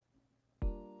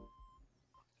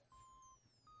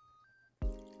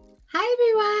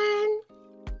Hi,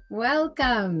 everyone.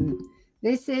 Welcome.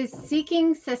 This is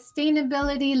Seeking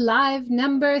Sustainability Live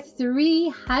number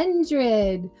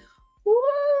 300. Woo!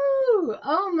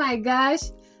 Oh my gosh.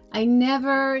 I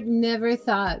never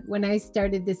thought when I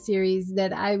started the series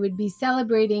that I would be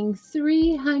celebrating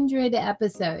 300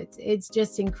 episodes. It's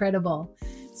just incredible.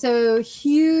 So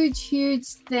huge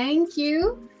thank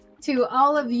you to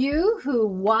all of you who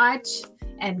watch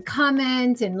and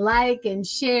comment and like and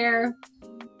share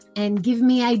and give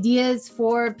me ideas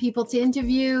for people to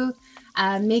interview,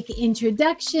 make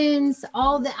introductions,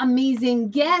 all the amazing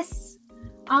guests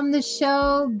on the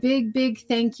show. Big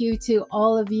thank you to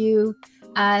all of you.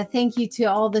 Thank you to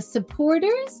all the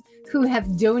supporters who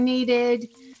have donated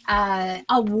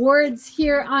awards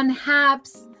here on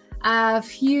HAPS, a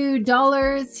few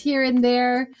dollars here and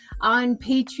there on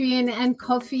Patreon and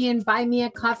Ko-fi and Buy Me a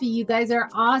Coffee. You guys are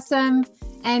awesome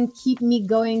and keep me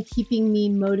going, keeping me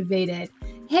motivated.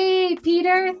 Hey,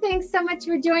 Peter, thanks so much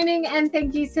for joining, and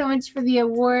thank you so much for the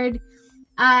award.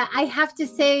 I have to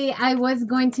say, I was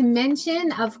going to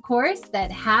mention, of course,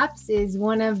 that HAPS is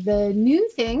one of the new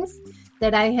things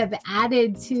that I have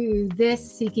added to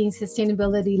this Seeking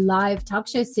Sustainability Live talk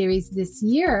show series this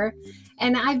year.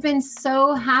 And I've been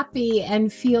so happy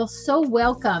and feel so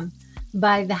welcome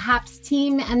by the HAPS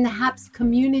team and the HAPS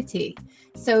community.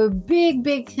 So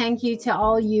big thank you to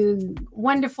all you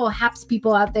wonderful HAPS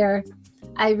people out there.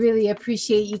 I really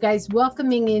appreciate you guys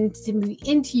welcoming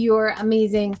into your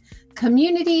amazing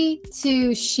community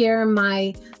to share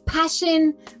my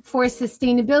passion for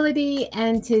sustainability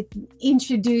and to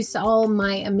introduce all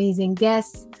my amazing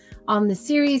guests on the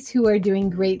series who are doing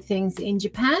great things in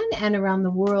Japan and around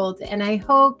the world. And I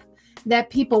hope that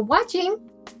people watching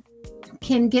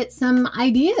can get some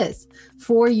ideas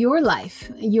for your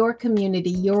life, your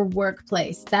community, your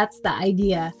workplace. That's the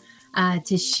idea.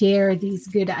 To share these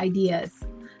good ideas.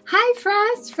 Hi,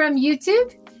 Frost from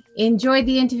YouTube. Enjoyed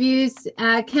the interviews.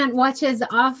 Can't watch as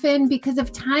often because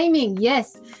of timing.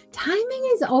 Yes,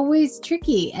 timing is always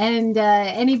tricky. And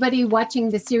anybody watching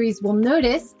the series will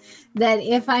notice that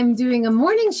if I'm doing a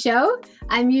morning show,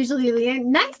 I'm usually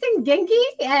nice and genki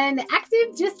and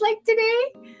active just like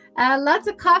today. Lots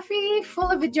of coffee, full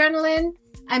of adrenaline.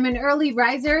 I'm an early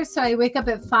riser, so I wake up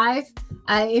at 5.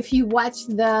 If you watch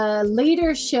the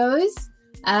later shows,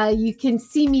 you can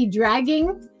see me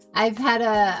dragging. I've had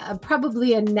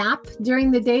probably a nap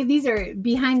during the day. These are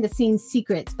behind the scenes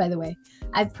secrets, by the way.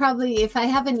 If I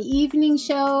have an evening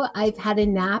show, I've had a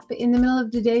nap in the middle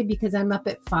of the day because I'm up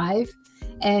at 5.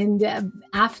 And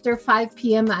after 5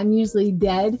 p.m., I'm usually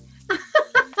dead.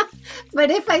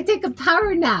 But if I take a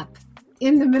power nap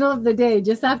in the middle of the day,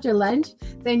 just after lunch,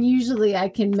 then usually I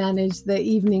can manage the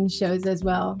evening shows as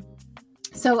well.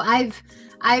 So I've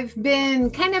been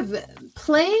kind of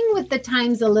playing with the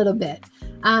times a little bit,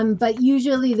 but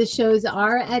usually the shows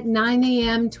are at 9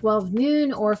 a.m., 12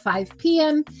 noon, or 5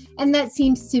 p.m., and that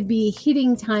seems to be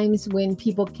hitting times when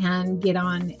people can get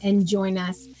on and join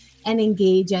us and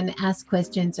engage and ask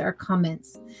questions or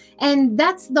comments. And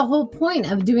that's the whole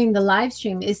point of doing the live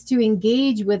stream, is to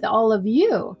engage with all of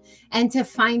you and to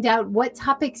find out what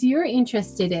topics you're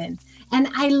interested in. And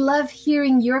I love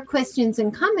hearing your questions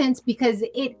and comments because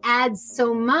it adds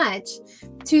so much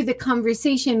to the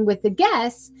conversation with the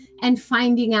guests and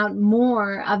finding out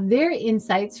more of their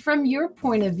insights from your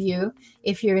point of view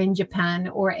if you're in Japan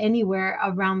or anywhere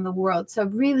around the world. So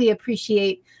really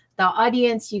appreciate the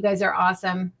audience. You guys are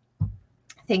awesome.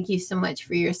 Thank you so much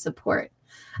for your support.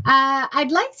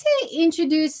 I'd like to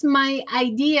introduce my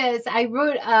ideas. I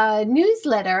wrote a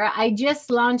newsletter. I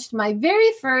just launched my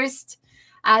very first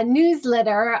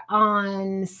newsletter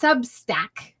on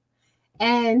Substack.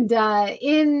 And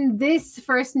in this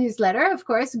first newsletter, of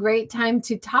course, great time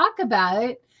to talk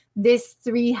about this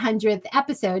 300th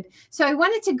episode. So I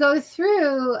wanted to go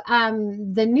through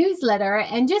the newsletter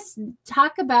and just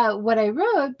talk about what I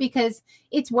wrote because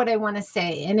it's what I want to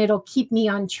say and it'll keep me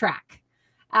on track.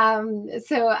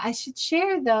 So I should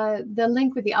share the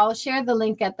link with you. I'll share the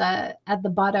link at the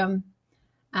bottom.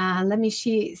 Let me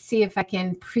see if I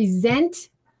can present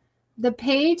the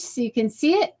page so you can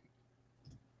see it.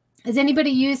 Has anybody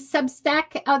used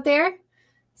Substack out there?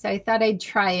 So I thought I'd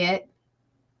try it.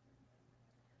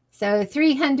 So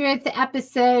 300th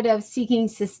episode of Seeking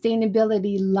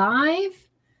Sustainability Live.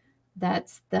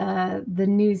 That's the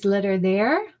newsletter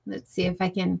there. Let's see if I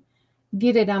can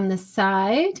get it on the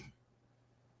side.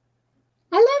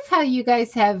 I love how you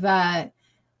guys have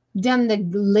done the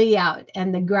layout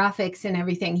and the graphics and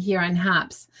everything here on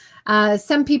HAPS.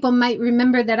 Some people might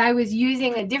remember that I was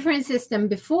using a different system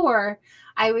before.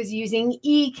 I was using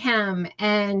Ecamm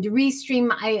and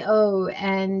Restream.io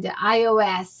and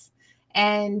iOS.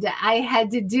 And I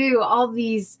had to do all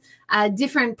these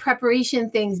different preparation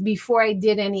things before I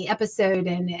did any episode.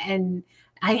 And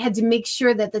I had to make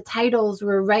sure that the titles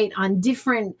were right on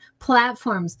different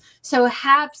platforms. So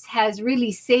Haps has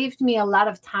really saved me a lot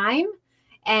of time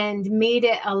and made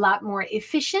it a lot more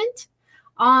efficient.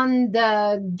 On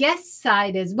the guest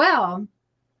side as well,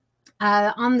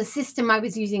 on the system I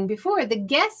was using before, the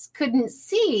guests couldn't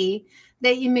see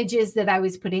the images that I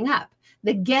was putting up.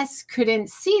 The guests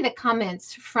couldn't see the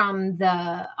comments from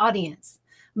the audience.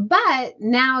 But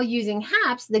now using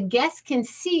Haps, the guests can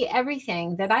see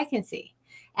everything that I can see.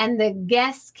 And the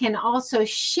guests can also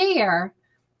share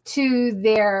to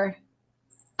their...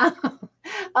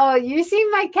 Oh, you see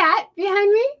my cat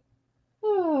behind me?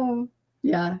 Oh,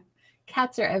 yeah.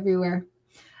 Cats are everywhere.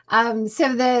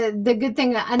 So the good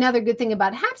thing, another good thing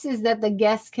about Haps is that the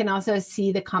guests can also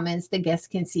see the comments, the guests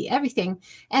can see everything,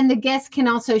 and the guests can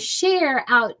also share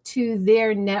out to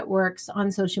their networks on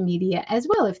social media as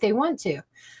well if they want to.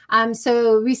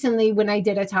 So recently when I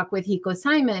did a talk with Hiko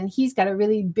Simon, he's got a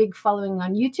really big following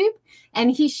on YouTube, and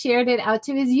he shared it out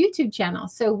to his YouTube channel.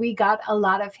 So we got a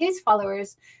lot of his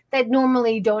followers that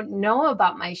normally don't know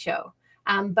about my show,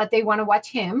 but they want to watch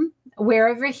him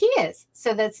wherever he is.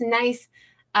 So that's nice.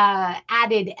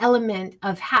 Added element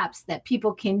of Haps that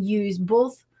people can use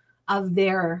both of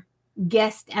their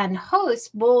guest and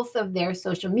host, both of their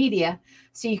social media,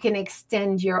 so you can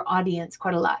extend your audience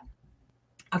quite a lot.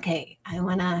 Okay, I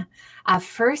want to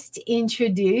first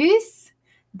introduce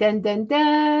some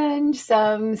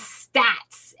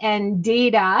stats and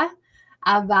data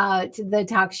about the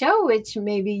talk show, which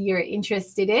maybe you're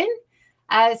interested in.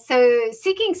 So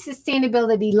Seeking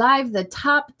Sustainability Live, the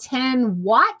top 10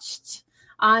 watched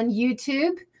on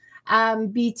YouTube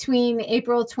between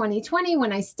April 2020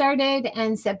 when I started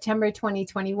and September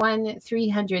 2021,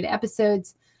 300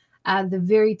 episodes. The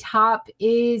very top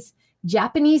is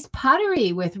Japanese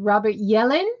pottery with Robert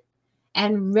Yellen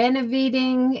and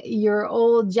renovating your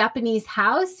old Japanese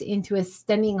house into a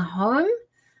stunning home.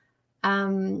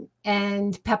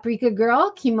 And Paprika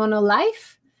Girl, Kimono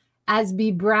Life,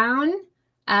 Asby Brown,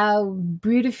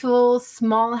 beautiful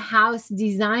small house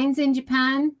designs in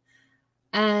Japan.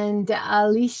 And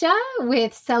Alicia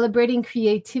with Celebrating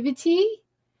Creativity,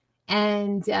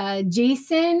 and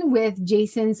Jason with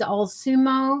Jason's All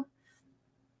Sumo,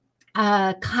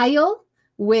 Kyle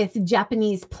with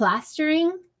Japanese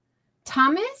plastering,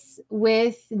 Thomas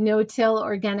with no-till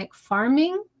organic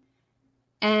farming,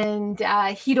 and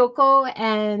Hiroko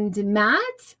and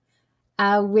Matt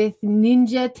with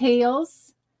Ninja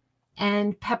Tales,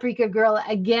 and Paprika Girl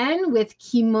again with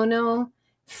kimono,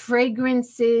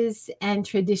 fragrances, and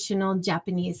traditional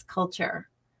Japanese culture.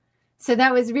 So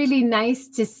that was really nice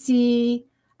to see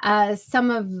some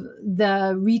of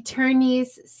the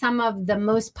returnees, some of the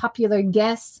most popular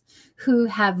guests who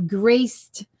have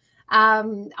graced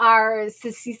our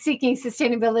Seeking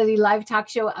Sustainability live talk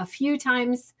show a few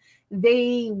times.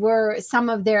 Some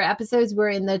of their episodes were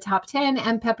in the top 10,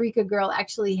 and Paprika Girl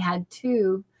actually had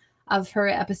 2 of her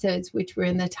episodes, which were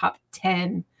in the top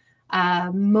 10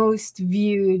 most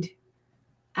viewed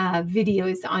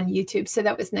videos on YouTube. So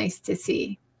that was nice to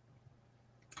see.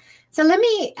 So let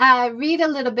me read a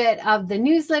little bit of the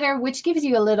newsletter, which gives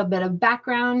you a little bit of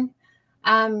background.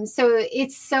 So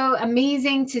it's so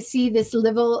amazing to see this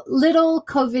little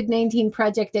COVID-19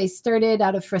 project I started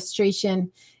out of frustration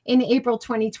in April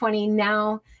 2020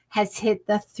 now has hit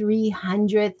the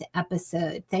 300th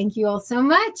episode. Thank you all so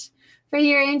much for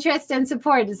your interest and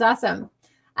support. It's awesome.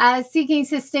 Seeking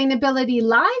Sustainability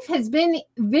Live has been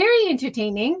very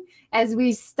entertaining as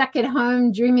we stuck at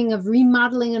home dreaming of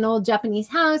remodeling an old Japanese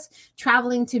house,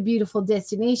 traveling to beautiful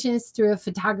destinations through a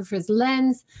photographer's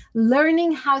lens,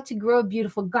 learning how to grow a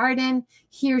beautiful garden,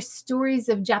 hear stories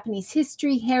of Japanese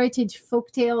history, heritage,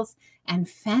 folktales, and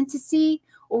fantasy,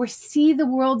 or see the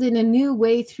world in a new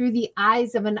way through the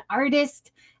eyes of an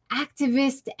artist,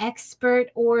 activist, expert,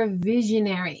 or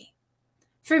visionary.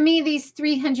 For me, these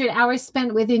 300 hours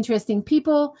spent with interesting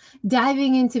people,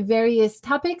 diving into various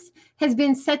topics, has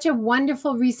been such a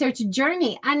wonderful research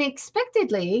journey.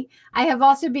 Unexpectedly, I have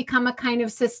also become a kind of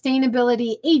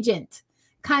sustainability agent,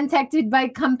 contacted by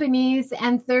companies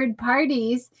and third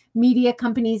parties, media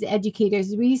companies,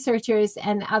 educators, researchers,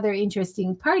 and other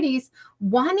interesting parties,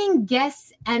 wanting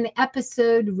guests and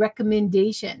episode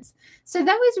recommendations. So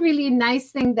that was really a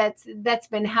nice thing that's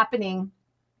been happening.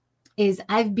 Is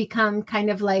I've become kind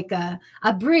of like a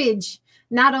bridge,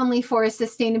 not only for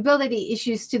sustainability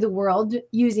issues to the world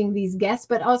using these guests,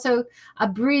 but also a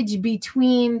bridge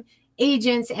between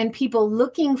agents and people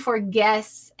looking for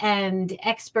guests and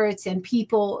experts and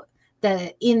people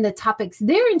in the topics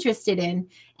they're interested in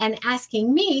and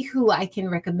asking me who I can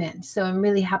recommend. So I'm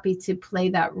really happy to play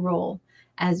that role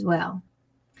as well.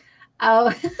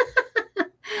 Oh,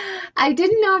 I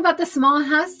didn't know about the small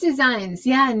house designs.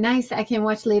 Yeah, nice. I can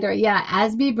watch later. Yeah,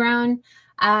 Asby Brown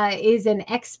is an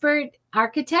expert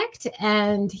architect,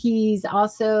 and he's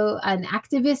also an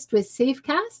activist with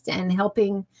Safecast and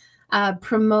helping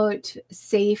promote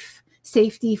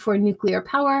safety for nuclear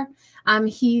power.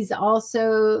 He's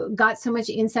also got so much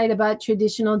insight about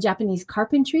traditional Japanese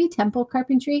carpentry, temple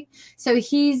carpentry. So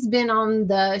he's been on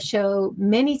the show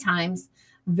many times,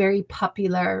 very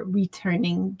popular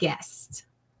returning guest.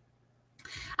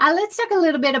 Let's talk a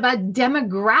little bit about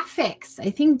demographics.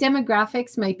 I think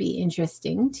demographics might be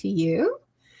interesting to you.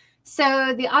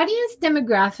 So the audience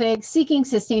demographic Seeking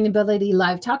Sustainability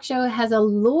live talk show has a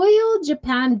loyal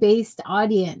Japan-based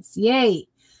audience, yay,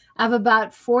 of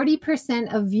about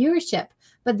 40% of viewership.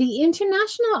 But the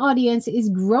international audience is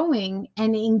growing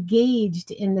and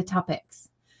engaged in the topics.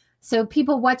 So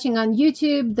people watching on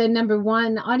YouTube, the number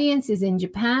 1 audience is in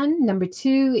Japan. Number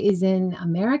 2 is in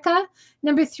America.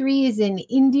 Number 3 is in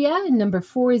India. Number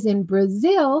 4 is in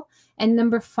Brazil. And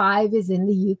number 5 is in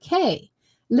the UK.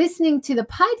 Listening to the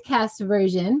podcast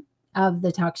version of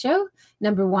the talk show,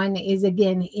 number 1 is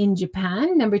again in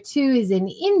Japan. Number 2 is in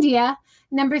India.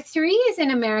 Number 3 is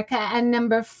in America. And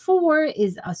number 4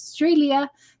 is Australia.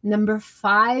 Number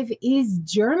 5 is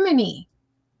Germany.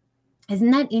 Isn't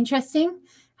that interesting?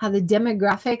 How the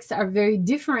demographics are very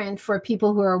different for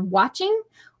people who are watching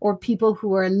or people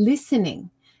who are listening.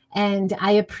 And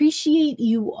I appreciate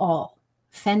you all.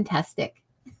 Fantastic.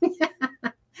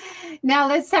 Now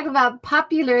let's talk about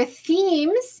popular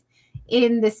themes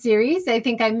in the series. I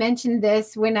think I mentioned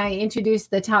this when I introduced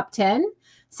the top 10.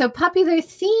 So popular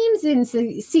themes in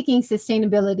Seeking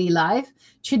Sustainability Live: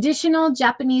 traditional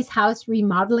Japanese house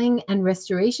remodeling and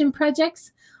restoration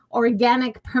projects,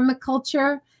 organic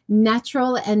permaculture,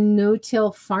 natural and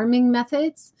no-till farming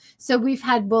methods. So we've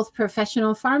had both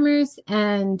professional farmers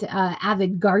and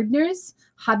avid gardeners,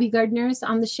 hobby gardeners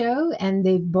on the show, and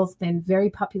they've both been very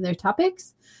popular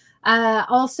topics.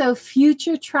 Also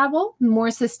future travel, more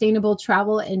sustainable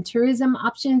travel and tourism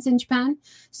options in Japan.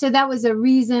 So that was a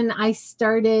reason I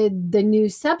started the new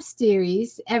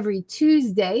sub-series every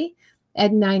Tuesday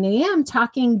at 9 a.m.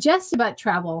 talking just about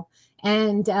travel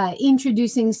and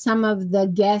introducing some of the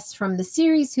guests from the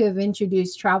series who have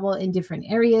introduced travel in different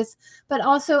areas, but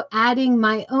also adding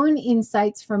my own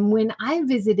insights from when I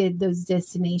visited those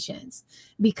destinations,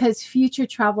 because future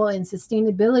travel and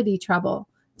sustainable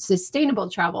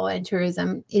travel and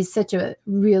tourism is such a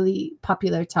really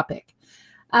popular topic.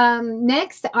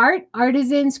 Next, art,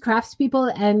 artisans,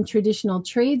 craftspeople, and traditional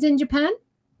trades in Japan.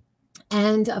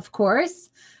 And of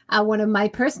course, one of my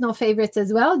personal favorites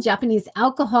as well, Japanese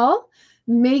alcohol,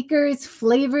 makers,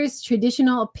 flavors,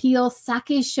 traditional appeal,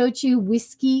 sake, shochu,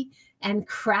 whiskey, and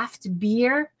craft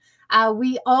beer.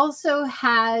 We also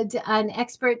had an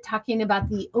expert talking about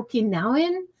the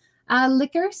Okinawan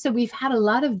liquor. So we've had a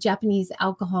lot of Japanese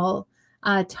alcohol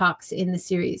talks in the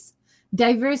series.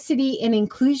 Diversity and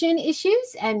inclusion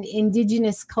issues and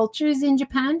indigenous cultures in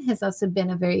Japan has also been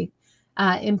a very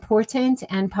important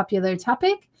and popular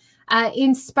topic.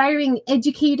 Inspiring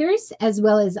educators, as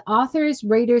well as authors,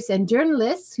 writers, and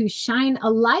journalists who shine a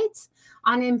light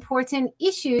on important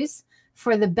issues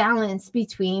for the balance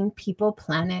between people,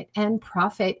 planet, and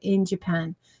profit in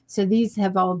Japan. So these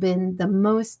have all been the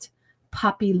most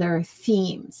popular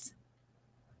themes.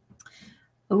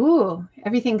 Ooh,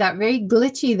 everything got very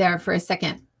glitchy there for a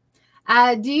second.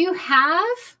 Do you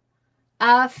have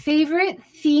a favorite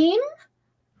theme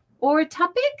or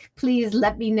topic? Please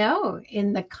let me know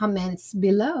in the comments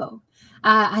below.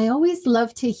 I always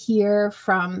love to hear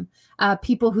from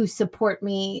people who support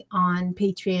me on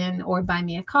Patreon or Buy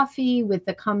Me a Coffee with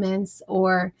the comments,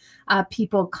 or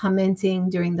people commenting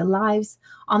during the lives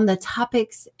on the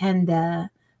topics and the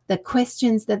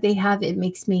questions that they have. It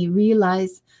makes me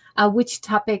realize which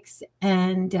topics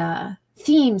and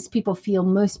themes people feel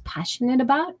most passionate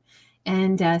about.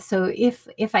 And so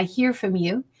if I hear from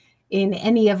you in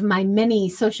any of my many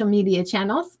social media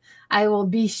channels, I will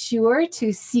be sure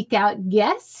to seek out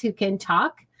guests who can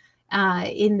talk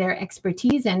in their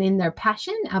expertise and in their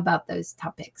passion about those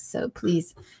topics. So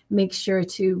please make sure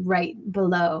to write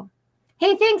below.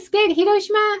 Hey, thanks, good,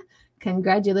 Hiroshima.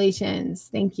 Congratulations.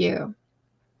 Thank you.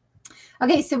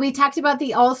 Okay, so we talked about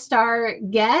the all-star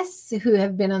guests who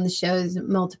have been on the shows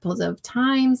multiples of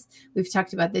times. We've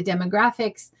talked about the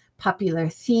demographics, popular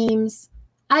themes.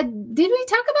 Did we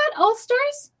talk about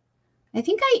all-stars? I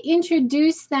think I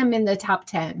introduced them in the top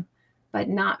 10, but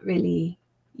not really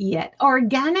yet.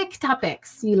 Organic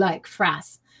topics you like,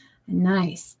 Frass.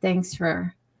 Nice. Thanks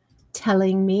for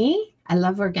telling me. I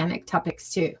love organic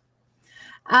topics too.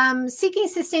 Seeking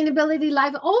Sustainability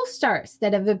Live All-Stars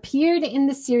that have appeared in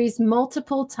the series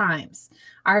multiple times.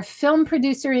 Our film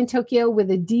producer in Tokyo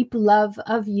with a deep love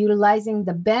of utilizing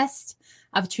the best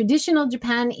of traditional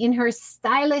Japan in her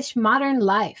stylish modern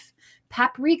life.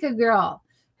 Paprika Girl.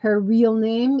 Her real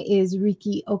name is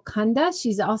Riki Okanda.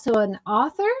 She's also an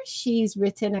author. She's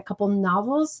written a couple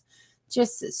novels.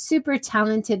 Just super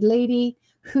talented lady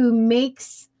who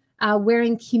makes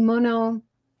wearing kimono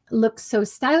look so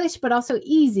stylish, but also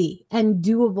easy and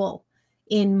doable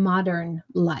in modern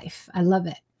life. I love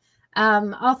it.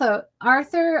 Also,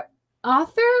 author,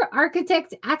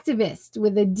 architect, activist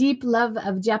with a deep love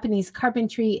of Japanese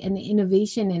carpentry and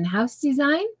innovation in house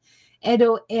design,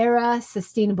 Edo era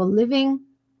sustainable living,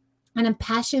 and a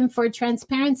passion for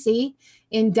transparency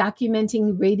in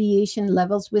documenting radiation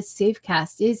levels with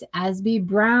Safecast is Asby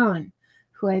Brown,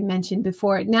 who I mentioned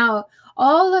before. Now,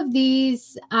 all of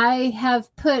these, I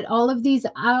have put all of these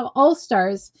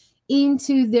all-stars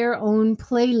into their own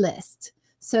playlist.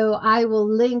 So I will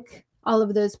link all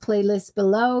of those playlists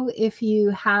below. If you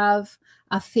have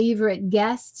a favorite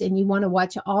guest and you want to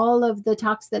watch all of the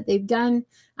talks that they've done,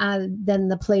 then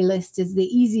the playlist is the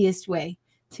easiest way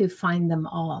to find them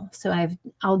all. So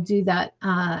I'll do that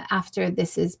after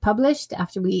this is published,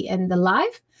 after we end the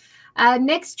live.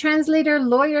 Next, translator,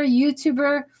 lawyer,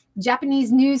 YouTuber,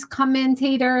 Japanese news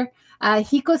commentator,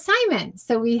 Hiko Simon.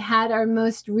 So we had our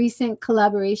most recent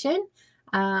collaboration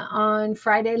on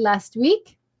Friday last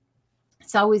week.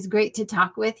 It's always great to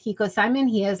talk with Hiko Simon.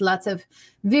 He has lots of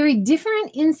very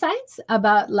different insights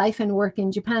about life and work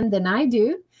in Japan than I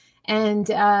do. And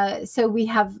so we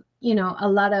have, a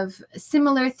lot of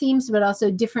similar themes, but also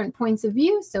different points of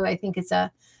view. So I think it's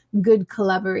a good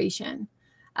collaboration.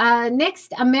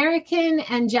 Next, American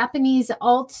and Japanese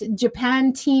Alt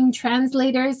Japan team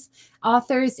translators,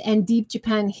 authors, and Deep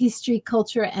Japan history,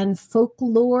 culture, and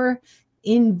folklore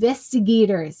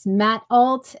investigators, Matt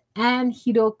Alt and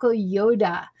Hiroko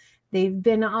Yoda. They've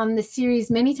been on the series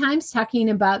many times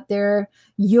talking about their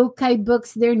yokai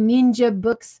books, their ninja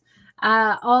books,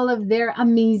 all of their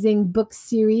amazing book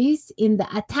series in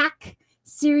the Attack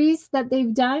series that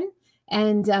they've done,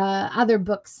 and other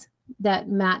books that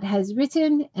Matt has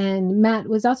written. And Matt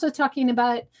was also talking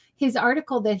about his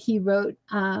article that he wrote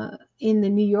in the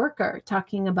New Yorker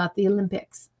talking about the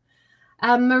Olympics.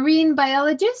 Marine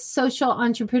biologist, social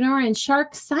entrepreneur, and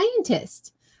shark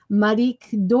scientist, Marik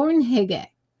Dornhege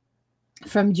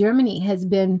from Germany has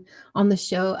been on the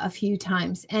show a few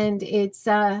times. And it's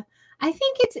I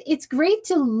think it's great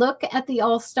to look at the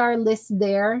all-star list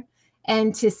there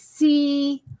and to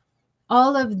see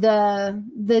all of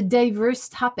the diverse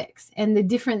topics and the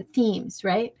different themes,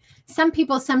 right? Some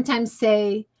people sometimes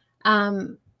say,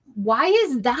 why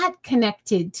is that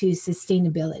connected to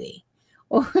sustainability?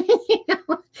 Or,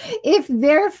 if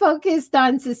they're focused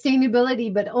on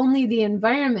sustainability, but only the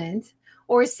environment,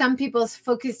 or some people's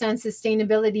focused on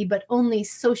sustainability, but only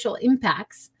social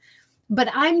impacts. But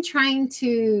I'm trying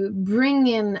to bring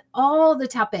in all the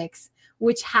topics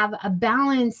which have a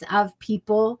balance of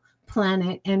people,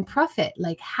 planet, and profit.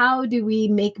 Like, how do we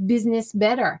make business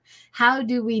better? How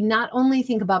do we not only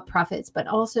think about profits, but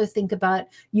also think about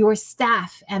your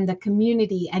staff and the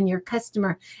community and your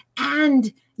customer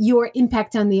and your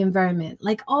impact on the environment?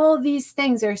 Like, all these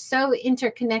things are so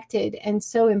interconnected and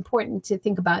so important to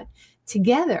think about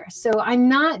together. So I'm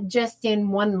not just in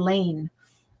one lane.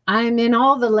 I'm in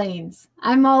all the lanes.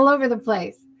 I'm all over the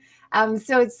place.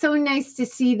 So it's so nice to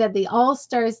see that the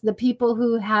all-stars, the people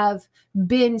who have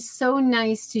been so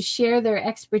nice to share their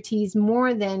expertise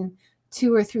more than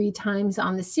 2 or 3 times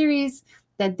on the series,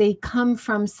 that they come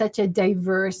from such a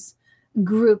diverse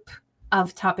group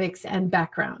of topics and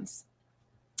backgrounds.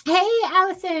 Hey,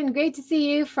 Allison, great to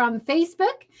see you from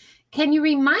Facebook. Can you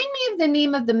remind me of the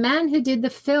name of the man who did the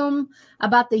film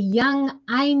about the young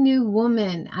Ainu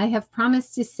woman? I have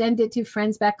promised to send it to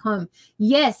friends back home.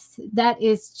 Yes, that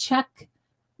is Chuck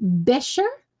Bescher.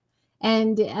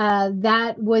 And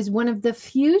that was one of the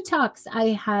few talks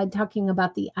I had talking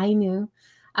about the Ainu.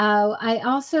 I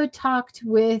also talked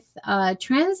with a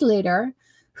translator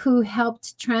who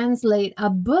helped translate a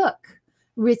book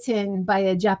written by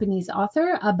a Japanese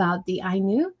author about the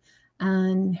Ainu.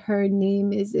 And her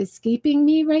name is escaping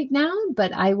me right now,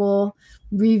 but I will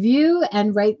review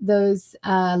and write those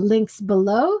links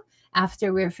below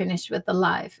after we're finished with the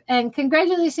live. And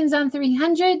congratulations on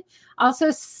 300.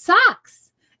 Also, socks.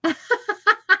 I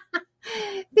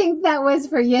think that was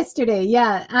for yesterday.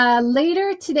 Yeah.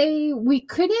 Later today, we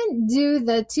couldn't do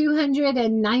the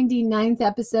 299th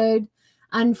episode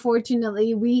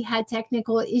Unfortunately, we had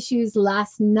technical issues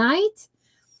last night.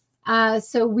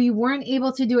 So we weren't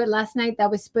able to do it last night.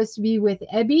 That was supposed to be with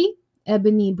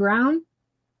Ebony Brown.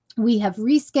 We have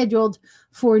rescheduled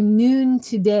for noon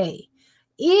today.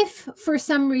 If for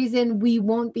some reason we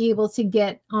won't be able to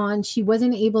get on, she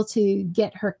wasn't able to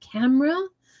get her camera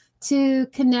to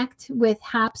connect with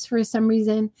HAPS for some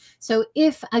reason. So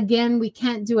if again we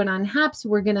can't do it on HAPS,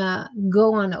 we're gonna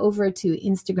go on over to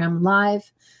Instagram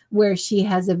Live, where she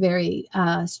has a very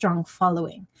strong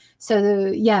following.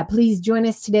 So yeah, please join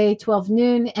us today, 12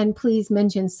 noon, and please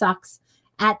mention Socks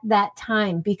at that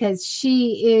time, because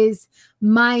she is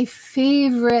my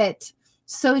favorite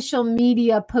social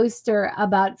media poster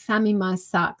about Famima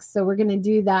socks. So we're going to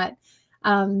do that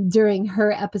during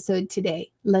her episode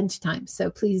today, lunchtime. So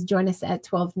please join us at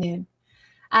 12 noon.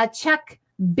 Chuck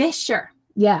Bisher.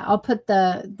 Yeah, I'll put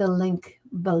the link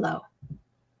below.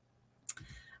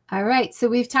 All right. So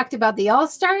we've talked about the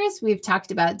All-Stars. We've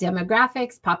talked about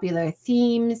demographics, popular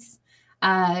themes,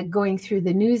 going through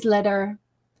the newsletter.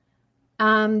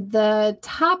 The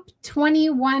top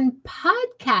 21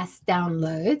 podcast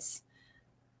downloads,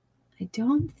 I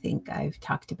don't think I've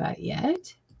talked about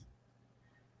yet.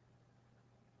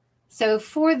 So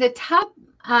for the top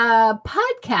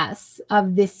podcasts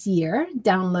of this year,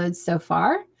 downloads so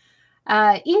far,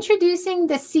 introducing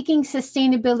the Seeking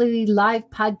Sustainability Live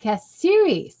podcast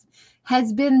series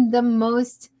has been the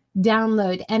most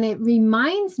download. And it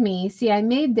reminds me, see, I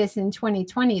made this in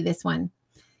 2020, this one.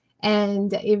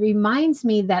 And it reminds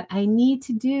me that I need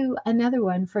to do another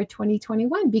one for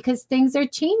 2021 because things are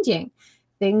changing.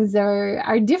 Things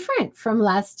are different from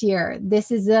last year.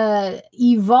 This is a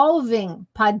evolving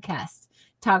podcast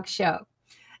talk show.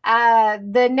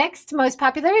 The next most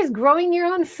popular is Growing Your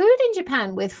Own Food in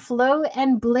Japan with Flo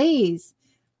and Blaze,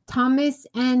 Thomas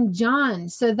and John.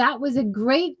 So that was a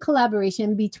great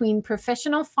collaboration between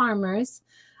professional farmers,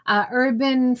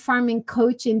 urban farming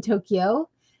coach in Tokyo,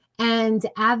 and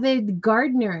avid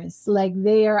gardeners. Like,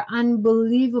 they are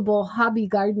unbelievable hobby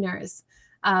gardeners,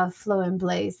 Flo and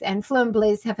Blaze. And Flo and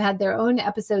Blaze have had their own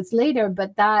episodes later,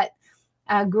 but that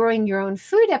Growing Your Own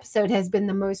Food episode has been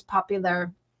the most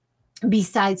popular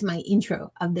besides my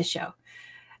intro of the show.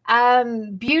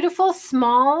 Beautiful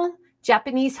Small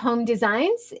Japanese Home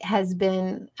Designs has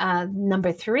been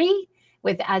number 3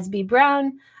 with Asby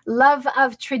Brown. Love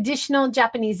of Traditional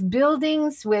Japanese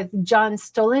Buildings with John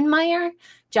Stollenmeyer.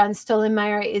 John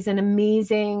Stollenmeyer is an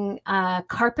amazing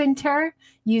carpenter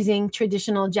using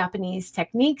traditional Japanese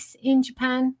techniques in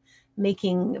Japan,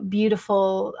 making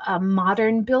beautiful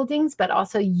modern buildings, but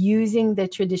also using the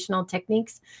traditional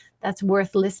techniques. That's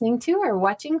worth listening to or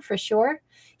watching for sure.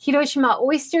 Hiroshima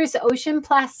Oysters, Ocean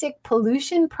Plastic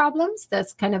Pollution Problems.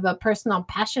 That's kind of a personal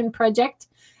passion project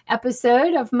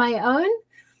episode of my own.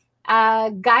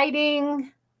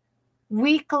 Guiding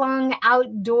week-long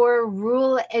outdoor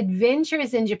rural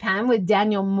adventures in Japan with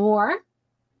Daniel Moore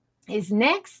is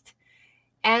next.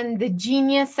 And The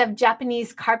Genius of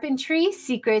Japanese Carpentry,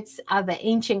 Secrets of an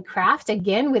Ancient Craft,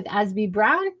 again with Asby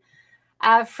Brown.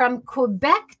 From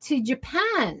Quebec to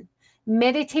Japan,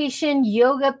 meditation,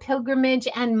 yoga, pilgrimage,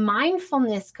 and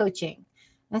mindfulness coaching.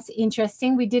 That's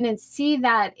interesting. We didn't see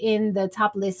that in the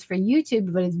top list for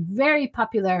YouTube, but it's very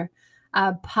popular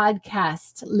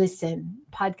podcast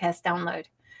download.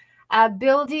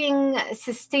 Building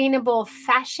sustainable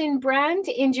fashion brand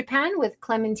in Japan with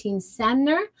Clementine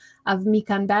Sandner of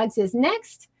Mikan Bags is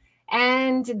next.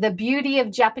 And The Beauty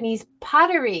of Japanese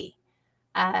Pottery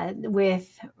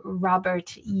with Robert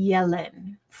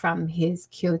Yellen from his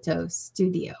Kyoto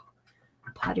studio,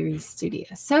 pottery studio.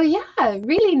 So yeah,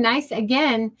 really nice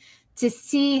again to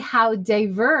see how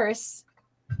diverse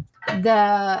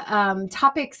the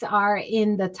topics are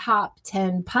in the top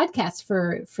 10 podcasts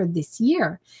for this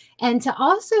year. And to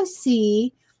also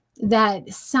see that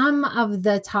some of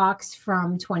the talks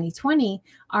from 2020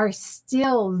 are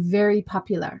still very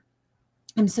popular.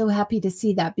 I'm so happy to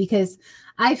see that because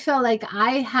I felt like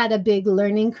I had a big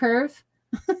learning curve,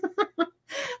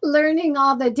 learning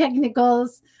all the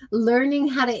technicals, learning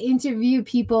how to interview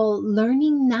people,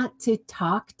 learning not to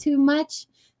talk too much.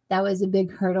 That was a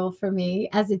big hurdle for me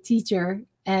as a teacher.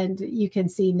 And you can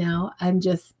see now I'm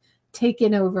just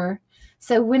taking over.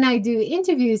 So when I do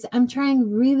interviews, I'm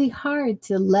trying really hard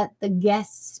to let the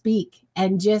guests speak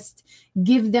and just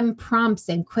give them prompts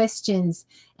and questions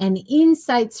and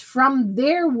insights from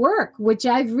their work, which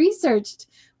I've researched,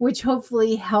 which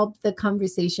hopefully help the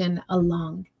conversation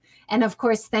along. And of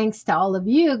course, thanks to all of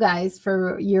you guys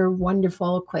for your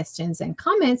wonderful questions and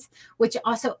comments, which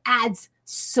also adds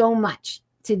so much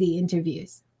to the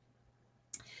interviews.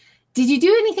 Did you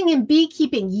do anything in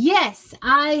beekeeping? Yes,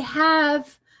 I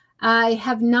have I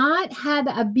have not had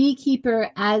a beekeeper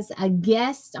as a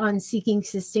guest on Seeking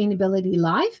Sustainability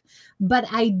Live, but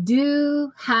I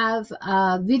do have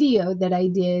a video that I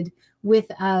did with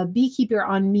a beekeeper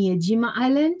on Miyajima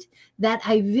Island that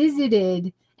I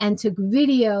visited and took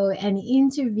video and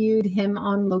interviewed him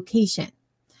on location.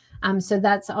 So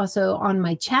that's also on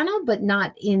my channel, but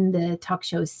not in the talk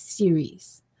show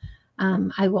series.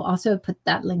 I will also put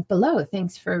that link below.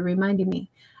 Thanks for reminding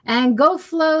me. And Go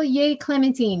Flow, yay,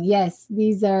 Clementine. Yes,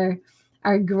 these are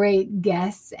great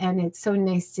guests, and it's so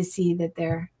nice to see that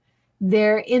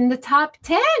they're in the top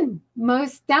 10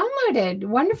 most downloaded.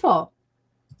 Wonderful.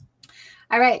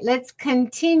 All right, let's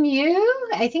continue.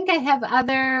 I think I have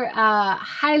other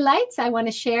highlights I want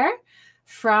to share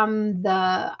from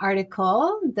the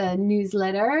article, the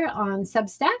newsletter on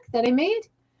Substack that I made.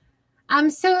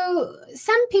 So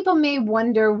some people may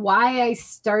wonder why I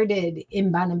started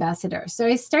Inbound Ambassador. So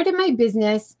I started my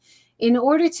business in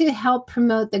order to help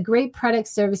promote the great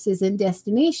products, services, and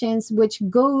destinations which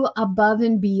go above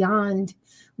and beyond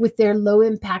with their low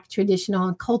impact, traditional,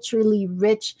 and culturally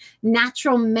rich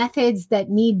natural methods that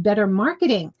need better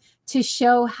marketing to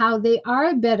show how they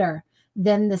are better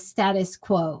than the status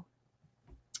quo.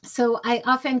 So I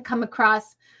often come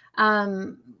across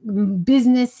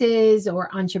businesses or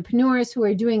entrepreneurs who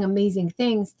are doing amazing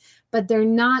things, but they're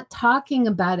not talking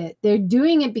about it. They're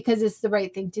doing it because it's the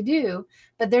right thing to do,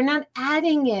 but they're not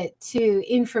adding it to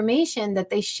information that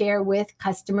they share with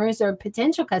customers or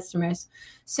potential customers.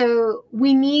 So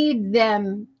we need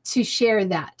them to share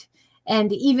that.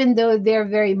 And even though they're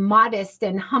very modest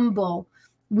and humble,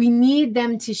 we need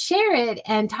them to share it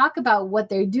and talk about what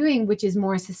they're doing, which is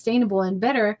more sustainable and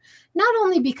better, not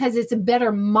only because it's a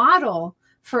better model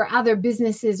for other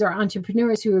businesses or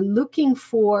entrepreneurs who are looking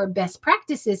for best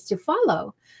practices to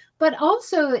follow, but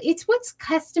also it's what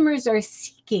customers are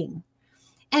seeking.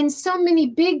 And so many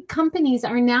big companies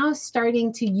are now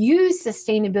starting to use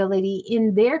sustainability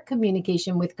in their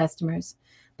communication with customers,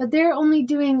 but they're only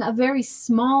doing a very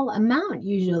small amount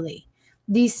usually.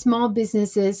 These small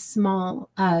businesses, small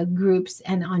groups,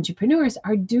 and entrepreneurs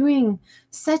are doing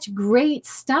such great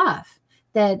stuff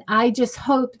that I just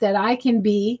hope that I can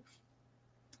be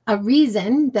a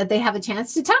reason that they have a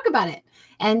chance to talk about it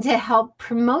and to help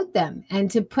promote them and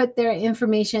to put their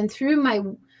information through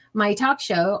my talk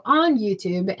show on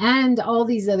YouTube and all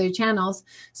these other channels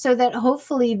so that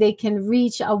hopefully they can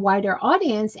reach a wider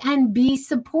audience and be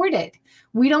supported.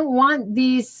 We don't want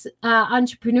these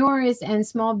entrepreneurs and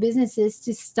small businesses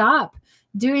to stop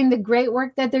doing the great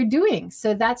work that they're doing.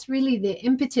 So that's really the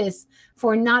impetus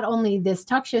for not only this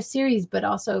talk show series, but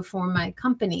also for my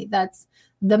company. That's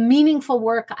the meaningful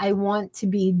work I want to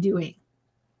be doing.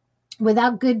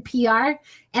 Without good PR,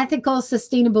 ethical,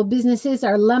 sustainable businesses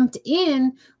are lumped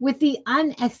in with the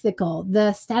unethical,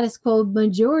 the status quo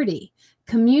majority.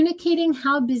 Communicating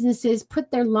how businesses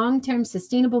put their long-term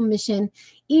sustainable mission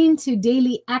into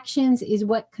daily actions is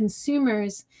what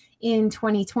consumers in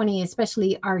 2020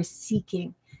 especially are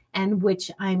seeking, and which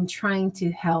I'm trying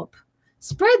to help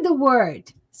spread the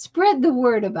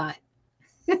word about.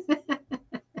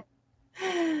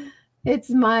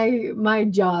 It's my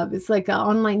job. It's like an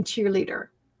online cheerleader.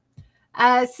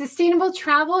 Sustainable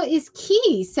travel is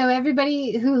key. So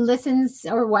everybody who listens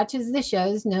or watches the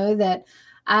shows know that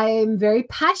I'm very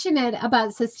passionate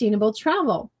about sustainable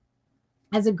travel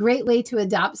as a great way to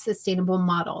adopt sustainable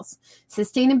models.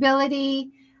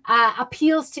 Sustainability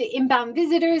appeals to inbound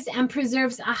visitors and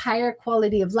preserves a higher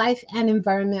quality of life and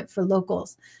environment for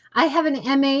locals. I have an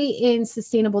MA in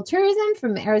sustainable tourism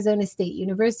from Arizona State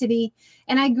University,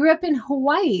 and I grew up in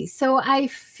Hawaii. So I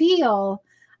feel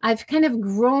I've kind of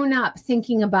grown up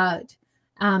thinking about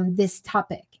this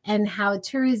topic and how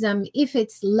tourism, if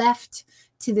it's left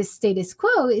to the status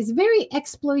quo, is very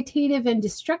exploitative and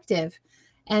destructive.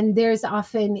 And there's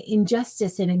often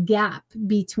injustice and a gap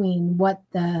between what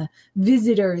the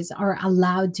visitors are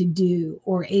allowed to do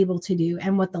or able to do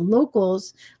and what the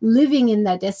locals living in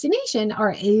that destination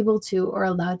are able to or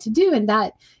allowed to do. And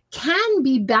that can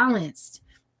be balanced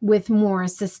with more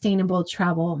sustainable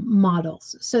travel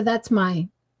models. So that's my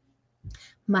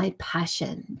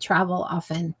passion. Travel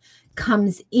often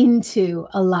comes into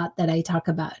a lot that I talk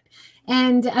about.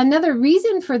 And another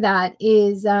reason for that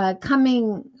is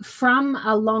coming from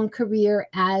a long career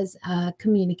as a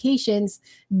communications,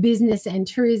 business, and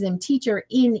tourism teacher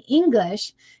in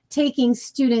English, taking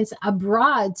students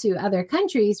abroad to other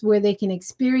countries where they can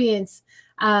experience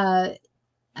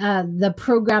the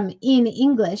program in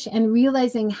English and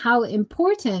realizing how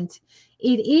important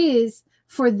it is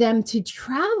for them to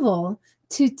travel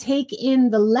to take in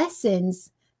the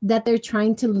lessons that they're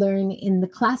trying to learn in the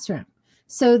classroom.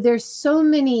 So there's so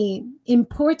many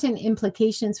important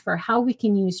implications for how we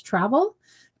can use travel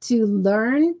to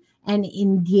learn and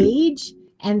engage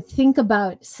and think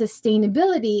about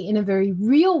sustainability in a very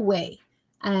real way,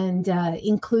 and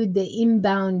include the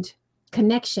inbound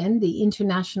connection, the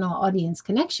international audience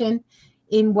connection,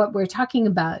 in what we're talking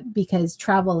about, because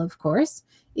travel, of course,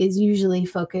 is usually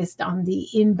focused on the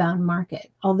inbound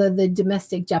market, although the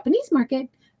domestic Japanese market,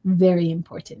 very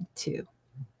important too.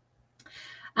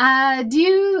 Do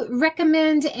you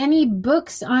recommend any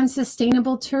books on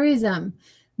sustainable tourism?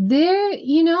 There's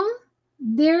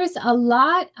a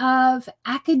lot of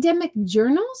academic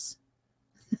journals.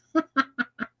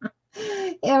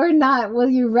 Or not, will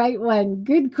you write one?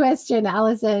 Good question,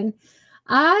 Allison.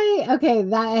 I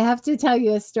have to tell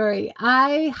you a story.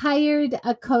 I hired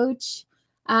a coach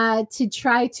to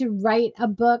try to write a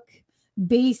book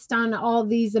based on all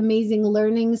these amazing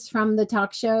learnings from the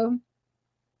talk show.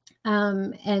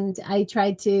 And I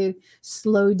tried to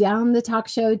slow down the talk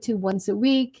show to once a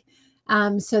week,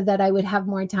 so that I would have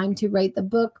more time to write the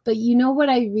book. But you know what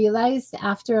I realized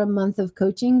after a month of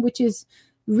coaching, which is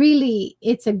really,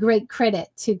 it's a great credit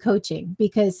to coaching,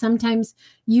 because sometimes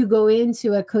you go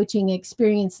into a coaching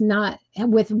experience not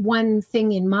with one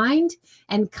thing in mind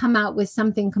and come out with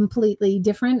something completely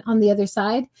different on the other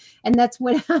side. And that's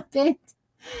what happened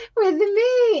with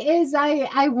me. Is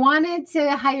I wanted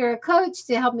to hire a coach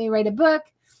to help me write a book.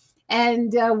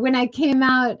 And when I came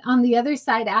out on the other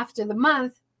side after the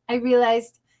month, I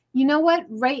realized, you know what,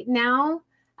 right now,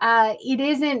 it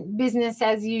isn't business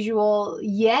as usual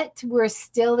yet. We're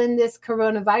still in this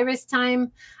coronavirus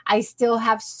time. I still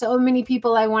have so many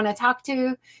people I want to talk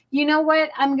to. You know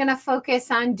what? I'm going to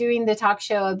focus on doing the talk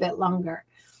show a bit longer.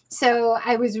 So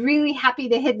I was really happy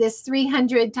to hit this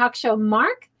 300 talk show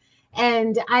mark.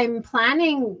 And I'm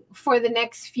planning for the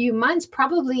next few months,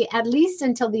 probably at least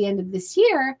until the end of this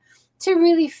year, to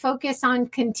really focus on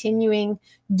continuing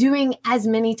doing as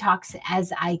many talks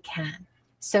as I can.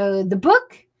 So the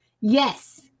book,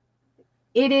 yes,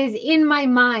 it is in my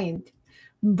mind,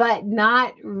 but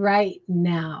not right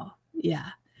now. Yeah.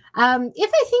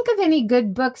 If I think of any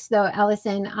good books, though,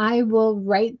 Allison, I will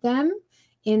write them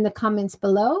in the comments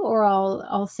below, or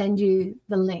I'll send you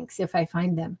the links if I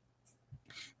find them.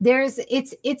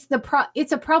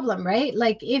 It's a problem, right?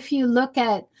 Like if you look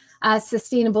at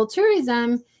sustainable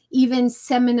tourism, even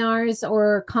seminars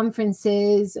or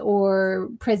conferences or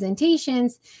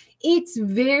presentations, it's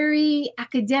very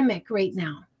academic right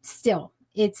now.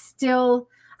 It's still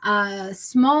a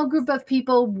small group of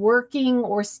people working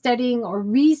or studying or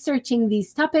researching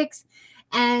these topics.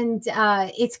 And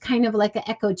it's kind of like an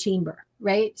echo chamber,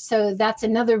 right? So that's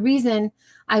another reason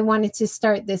I wanted to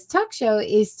start this talk show,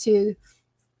 is to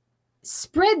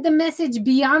spread the message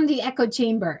beyond the echo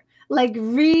chamber, like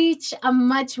reach a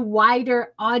much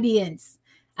wider audience.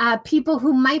 People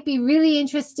who might be really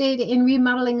interested in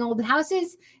remodeling old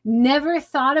houses, never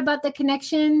thought about the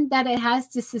connection that it has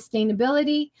to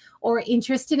sustainability, or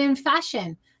interested in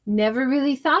fashion, never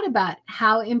really thought about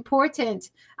how important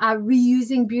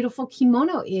reusing beautiful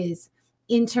kimono is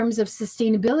in terms of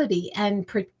sustainability and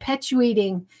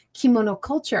perpetuating kimono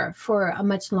culture for a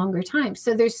much longer time.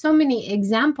 So there's so many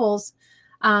examples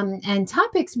and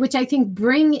topics which I think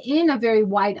bring in a very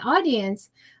wide audience.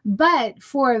 But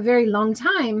for a very long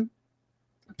time,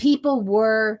 people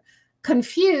were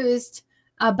confused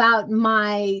about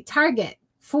my target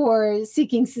for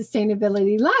Seeking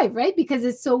Sustainability Live, right? Because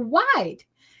it's so wide.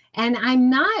 And I'm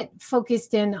not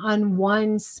focused in on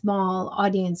one small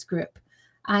audience group.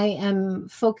 I am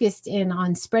focused in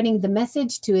on spreading the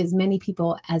message to as many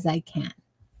people as I can.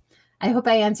 I hope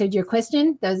I answered your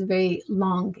question. That was a very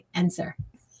long answer.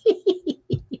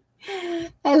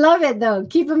 I love it, though.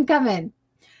 Keep them coming.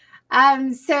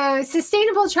 So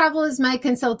sustainable travel is my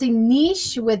consulting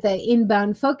niche with an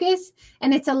inbound focus,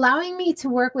 and it's allowing me to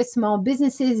work with small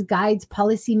businesses, guides,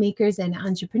 policymakers, and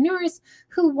entrepreneurs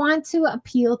who want to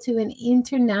appeal to an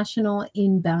international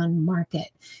inbound market.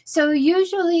 So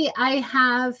usually I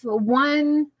have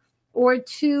 1 or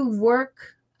 2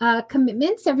 work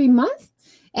commitments every month.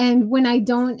 And when I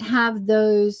don't have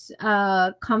those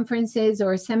conferences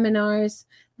or seminars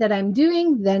that I'm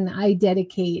doing, then I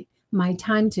dedicate my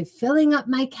time to filling up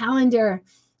my calendar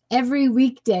every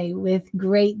weekday with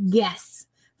great guests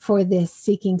for this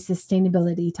Seeking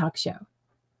Sustainability talk show.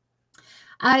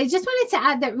 I just wanted to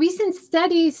add that recent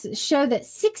studies show that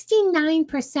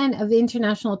 69% of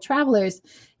international travelers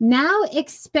now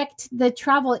expect the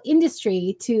travel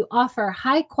industry to offer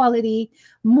high quality,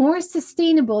 more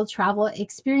sustainable travel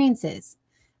experiences.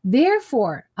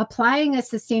 Therefore, applying a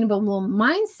sustainable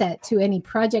mindset to any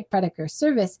project, product, or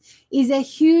service is a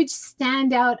huge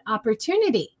standout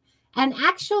opportunity. And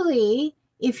actually,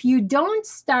 if you don't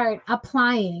start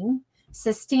applying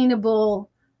sustainable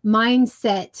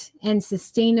mindset and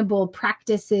sustainable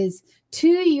practices to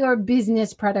your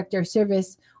business, product, or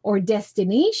service or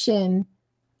destination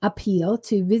appeal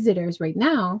to visitors right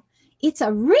now, it's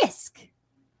a risk.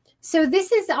 So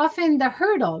this is often the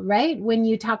hurdle, right? When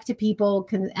you talk to people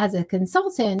as a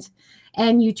consultant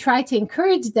and you try to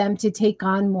encourage them to take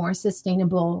on more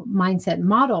sustainable mindset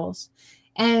models.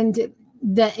 And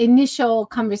the initial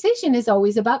conversation is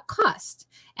always about cost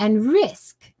and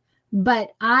risk. But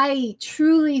I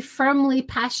truly, firmly,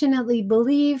 passionately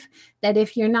believe that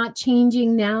if you're not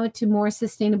changing now to more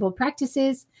sustainable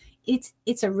practices,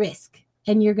 it's a risk.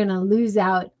 And you're going to lose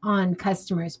out on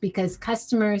customers because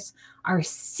customers are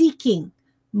seeking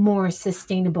more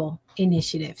sustainable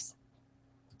initiatives.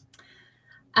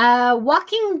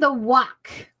 Walking the walk.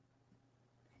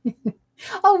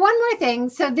 Oh, one more thing.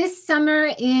 So this summer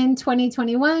in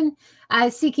 2021,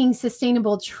 Seeking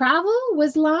Sustainable Travel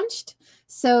was launched.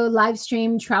 So live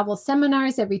stream travel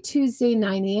seminars every Tuesday,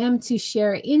 9 a.m. to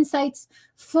share insights,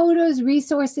 photos,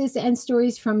 resources, and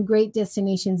stories from great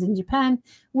destinations in Japan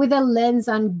with a lens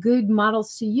on good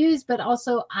models to use, but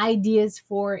also ideas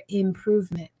for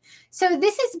improvement. So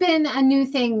this has been a new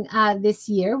thing this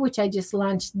year, which I just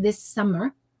launched this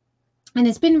summer. And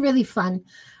it's been really fun.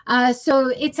 So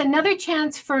it's another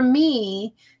chance for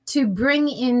me to bring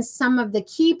in some of the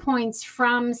key points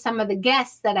from some of the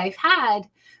guests that I've had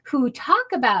who talk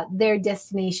about their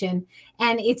destination.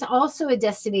 And it's also a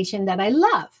destination that I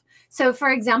love. So, for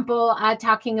example,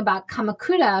 talking about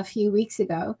Kamakura a few weeks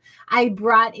ago, I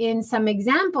brought in some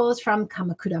examples from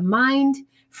Kamakura Mind,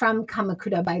 from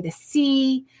Kamakura by the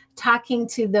Sea, talking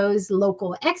to those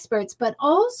local experts, but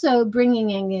also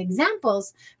bringing in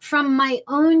examples from my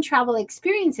own travel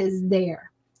experiences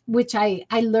there, which I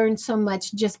learned so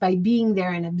much just by being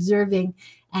there and observing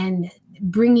and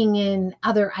bringing in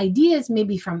other ideas,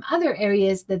 maybe from other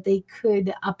areas that they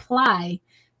could apply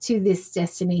to this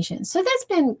destination. So that's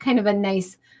been kind of a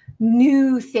nice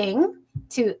new thing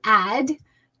to add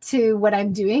to what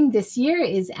I'm doing this year,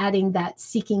 is adding that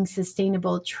Seeking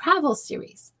Sustainable Travel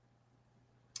series.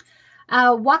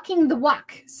 Walking the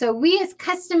walk. So we as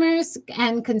customers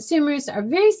and consumers are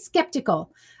very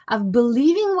skeptical of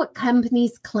believing what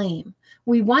companies claim.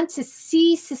 We want to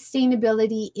see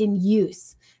sustainability in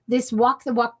use. This walk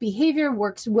the walk behavior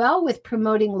works well with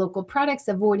promoting local products,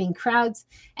 avoiding crowds,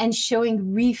 and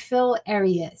showing refill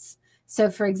areas. So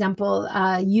for example,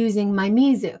 using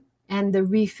Mimizu and the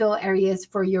refill areas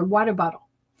for your water bottle.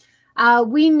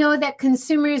 We know that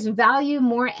consumers value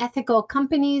more ethical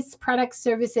companies, products,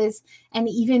 services, and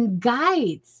even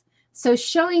guides. So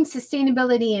showing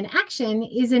sustainability in action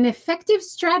is an effective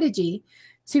strategy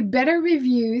to better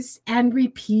reviews and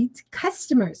repeat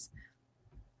customers.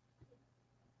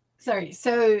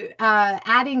 So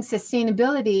adding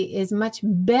sustainability is much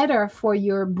better for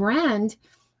your brand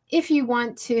if you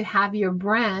want to have your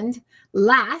brand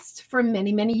last for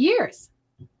many, many years.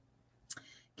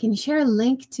 Can you share a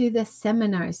link to the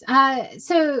seminars?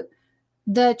 So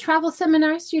the travel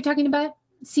seminars you're talking about,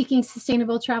 Seeking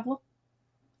Sustainable Travel,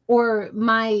 or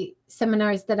my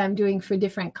seminars that I'm doing for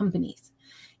different companies?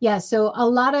 Yeah, so a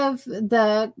lot of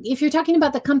if you're talking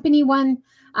about the company one,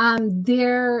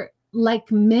 they're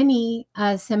like many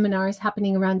seminars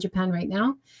happening around Japan right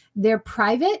now. They're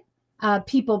private.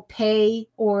 People pay,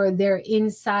 or they're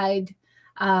inside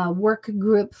work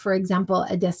group, for example,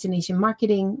 a destination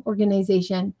marketing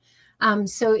organization.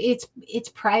 So it's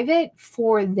private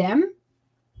for them.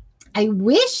 I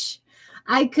wish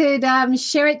I could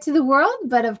share it to the world,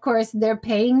 but of course they're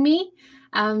paying me.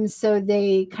 So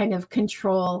they kind of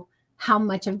control how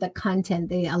much of the content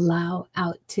they allow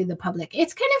out to the public.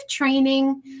 It's kind of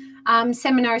training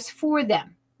seminars for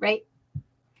them, right?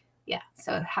 Yeah,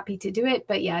 so happy to do it,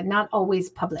 but yeah, not always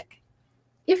public.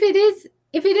 If it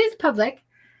is public,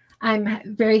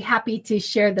 I'm very happy to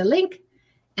share the link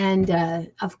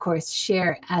and, of course,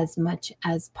 share as much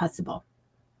as possible.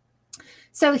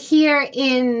 So here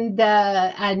in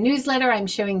the newsletter, I'm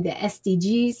showing the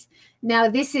SDGs. Now,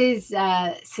 this is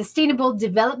Sustainable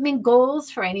Development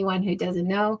Goals for anyone who doesn't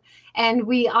know. And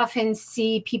we often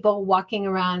see people walking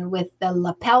around with the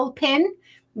lapel pin,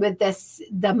 with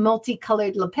the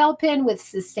multicolored lapel pin with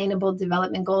Sustainable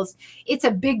Development Goals. It's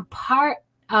a big part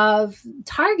of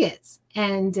targets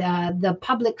and the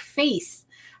public face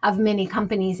of many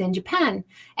companies in Japan.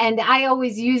 And I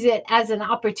always use it as an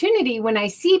opportunity when I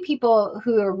see people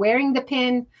who are wearing the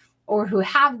pin or who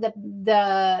have the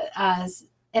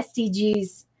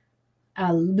SDGs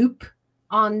loop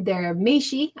on their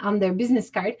meishi, on their business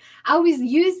card. I always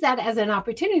use that as an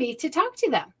opportunity to talk to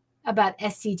them about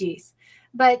SDGs.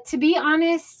 But to be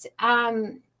honest,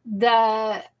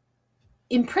 the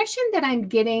impression that I'm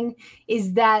getting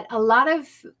is that a lot of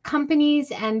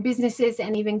companies and businesses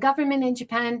and even government in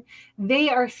Japan, they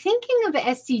are thinking of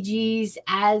SDGs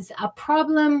as a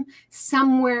problem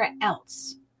somewhere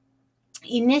else,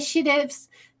 initiatives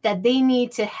that they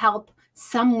need to help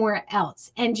somewhere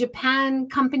else. And Japan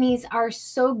companies are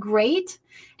so great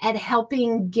at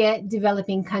helping get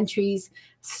developing countries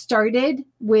started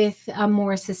with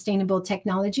more sustainable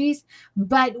technologies.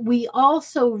 But we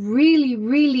also really,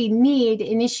 really need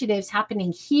initiatives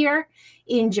happening here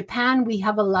in Japan. We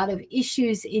have a lot of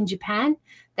issues in Japan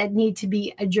that need to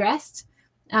be addressed.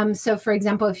 So, for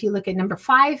example, if you look at number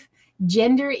 5,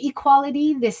 gender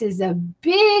equality, this is a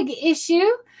big issue.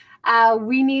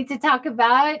 We need to talk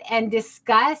about and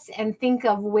discuss and think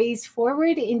of ways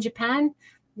forward in Japan.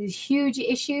 This huge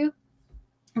issue.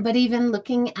 But even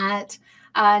looking at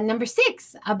number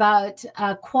 6 about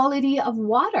quality of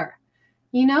water.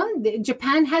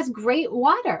 Japan has great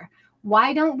water.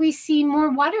 Why don't we see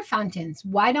more water fountains?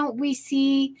 Why don't we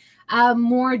see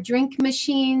more drink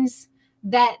machines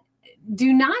that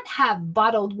do not have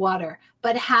bottled water,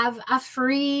 but have a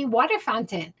free water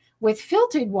fountain with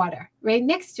filtered water right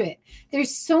next to it?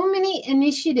 There's so many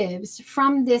initiatives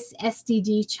from this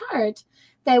SDG chart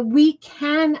that we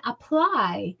can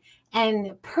apply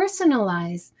and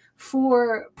personalize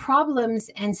for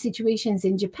problems and situations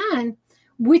in Japan,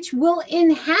 which will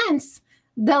enhance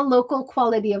the local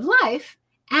quality of life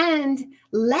and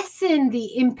lessen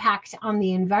the impact on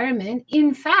the environment.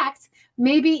 In fact,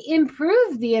 maybe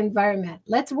improve the environment.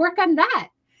 Let's work on that.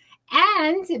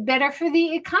 And better for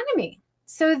the economy.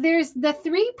 So there's the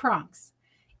 3 prongs.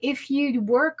 If you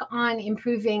work on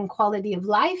improving quality of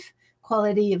life,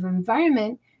 quality of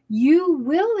environment, you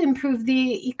will improve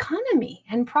the economy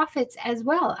and profits as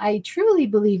well. I truly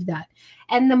believe that.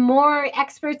 And the more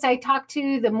experts I talk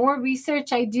to, the more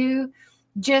research I do,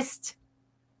 just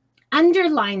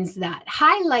underlines that,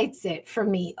 highlights it for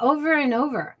me over and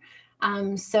over.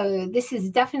 So this is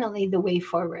definitely the way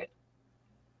forward.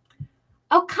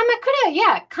 Oh, Kamakura.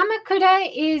 Yeah,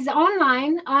 Kamakura is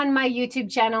online on my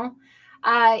YouTube channel.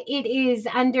 It is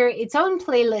under its own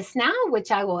playlist now,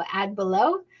 which I will add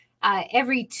below.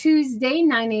 Every Tuesday,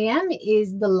 9 a.m.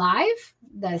 is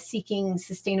the Seeking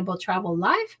Sustainable Travel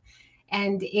Live.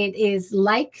 And it is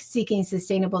like Seeking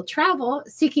Sustainable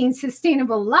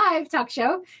Live talk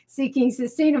show. Seeking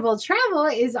Sustainable Travel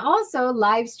is also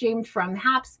live streamed from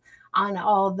HAPS on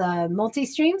all the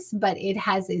multi-streams, but it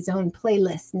has its own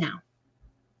playlist now.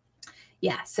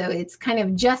 Yeah, so it's kind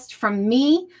of just from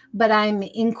me, but I'm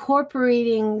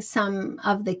incorporating some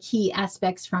of the key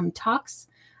aspects from talks,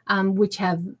 which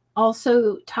have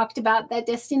also talked about that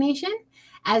destination,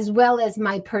 as well as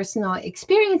my personal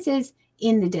experiences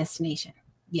in the destination.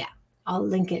 Yeah, I'll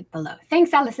link it below.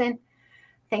 Thanks, Allison.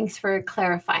 Thanks for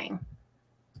clarifying.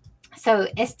 So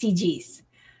SDGs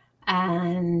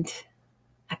and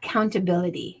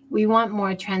accountability. We want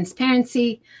more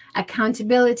transparency,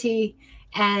 accountability,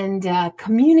 and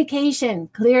communication,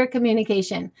 clear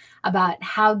communication about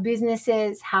how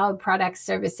businesses, how products,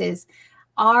 services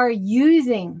are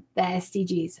using the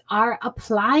SDGs, are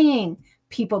applying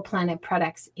people, planet,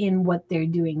 products in what they're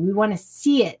doing. We want to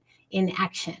see it in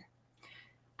action.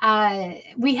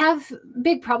 We have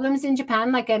big problems in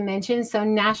Japan, like I mentioned. So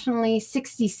nationally,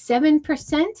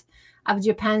 67% of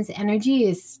Japan's energy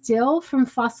is still from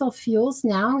fossil fuels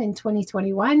now in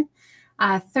 2021.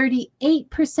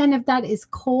 38% of that is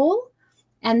coal.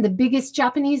 And the biggest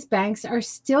Japanese banks are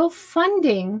still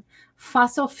funding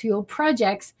fossil fuel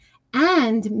projects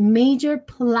and major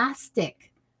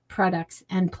plastic products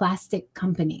and plastic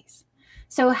companies.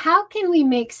 So how can we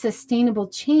make sustainable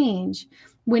change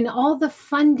when all the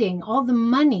funding, all the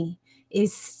money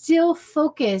is still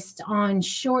focused on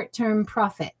short-term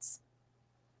profits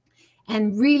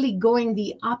and really going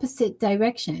the opposite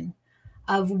direction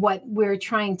of what we're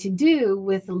trying to do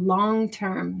with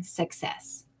long-term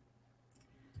success?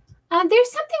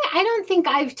 There's something I don't think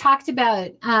I've talked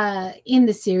about in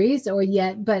the series or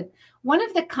yet, but one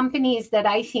of the companies that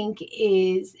I think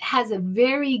has a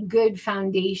very good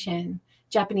foundation,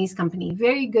 Japanese company,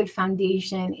 very good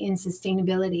foundation in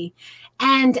sustainability,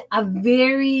 and a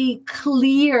very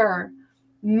clear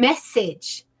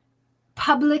message,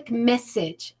 public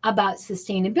message about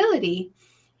sustainability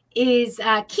is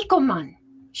Kikkoman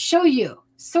Shoyu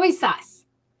soy sauce.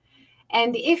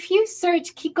 And if you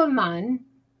search Kikkoman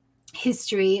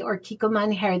history or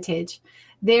Kikkoman heritage,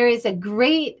 there is a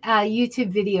great YouTube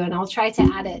video, and I'll try to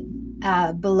add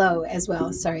it below as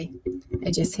well. Sorry,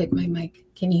 I just hit my mic.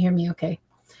 Can you hear me okay?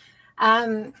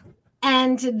 And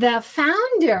the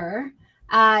founder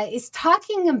is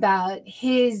talking about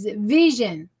his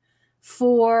vision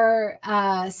for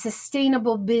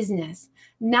sustainable business,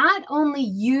 not only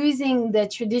using the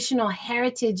traditional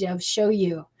heritage of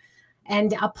Shoyu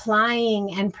and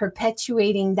applying and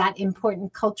perpetuating that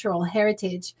important cultural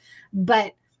heritage,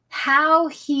 but how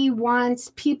he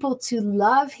wants people to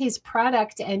love his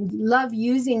product and love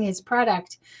using his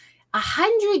product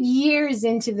 100 years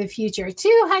into the future,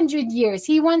 200 years.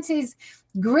 He wants his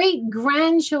great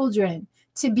grandchildren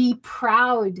to be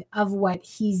proud of what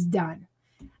he's done.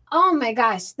 Oh my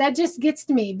gosh, that just gets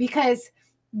to me, because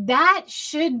that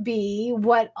should be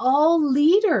what all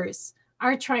leaders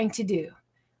are trying to do.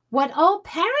 What all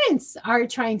parents are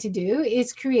trying to do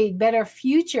is create better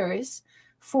futures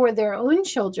for their own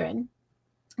children.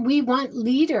 We want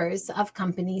leaders of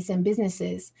companies and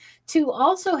businesses to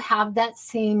also have that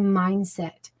same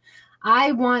mindset.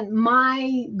 I want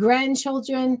my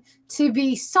grandchildren to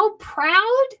be so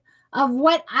proud of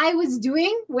what I was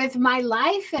doing with my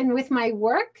life and with my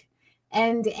work.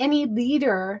 And any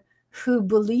leader who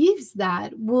believes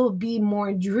that will be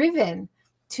more driven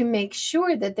to make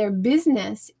sure that their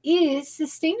business is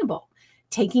sustainable,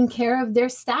 taking care of their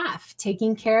staff,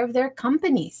 taking care of their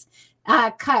companies,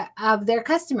 of their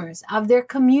customers, of their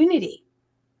community.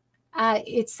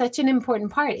 It's such an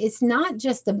important part. It's not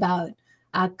just about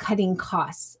cutting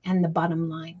costs and the bottom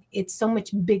line. It's so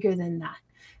much bigger than that.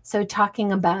 So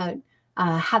talking about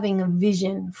having a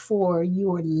vision for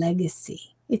your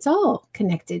legacy, it's all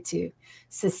connected to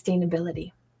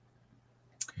sustainability.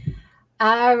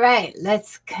 All right,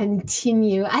 let's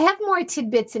continue. I have more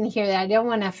tidbits in here that I don't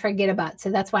want to forget about,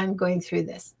 so that's why I'm going through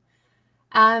this.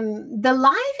 The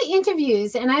live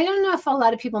interviews, and I don't know if a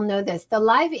lot of people know this, the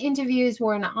live interviews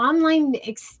were an online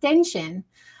extension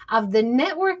of the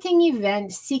networking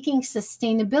event Seeking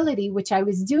Sustainability, which I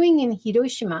was doing in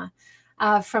Hiroshima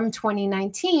from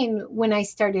 2019 when I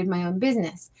started my own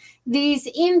business. These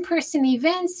in-person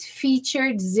events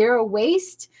featured zero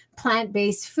waste,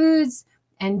 plant-based foods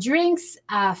and drinks,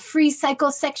 free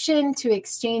cycle section to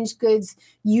exchange goods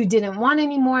you didn't want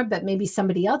anymore, but maybe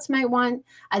somebody else might want,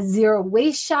 a zero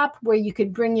waste shop where you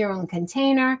could bring your own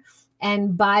container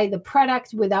and buy the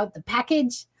product without the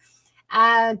package,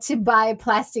 to buy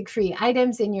plastic-free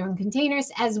items in your own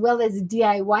containers, as well as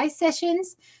DIY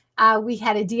sessions. We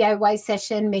had a DIY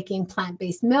session making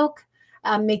plant-based milk,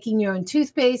 making your own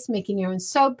toothpaste, making your own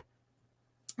soap.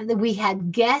 We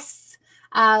had guests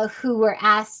who were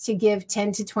asked to give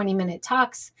 10 to 20-minute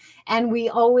talks. And we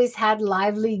always had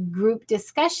lively group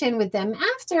discussion with them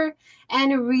after,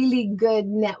 and a really good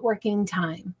networking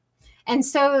time. And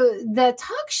so the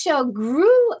talk show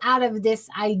grew out of this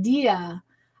idea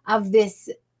of this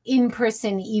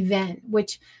in-person event,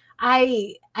 which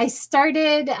I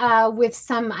started with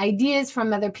some ideas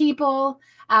from other people.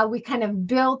 We kind of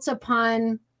built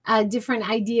upon different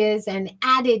ideas and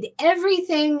added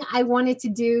everything I wanted to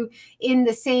do in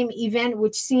the same event,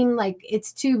 which seemed like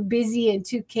it's too busy and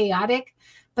too chaotic,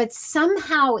 but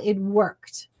somehow it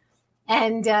worked.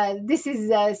 And this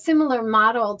is a similar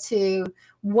model to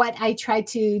what I try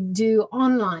to do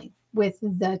online with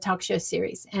the talk show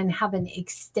series, and have an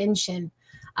extension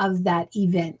of that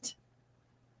event.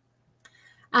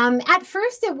 At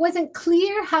first, it wasn't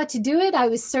clear how to do it. I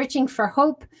was searching for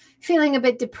hope, feeling a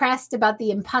bit depressed about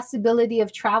the impossibility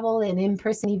of travel and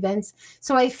in-person events.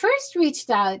 So I first reached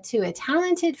out to a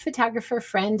talented photographer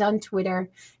friend on Twitter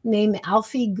named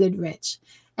Alfie Goodrich.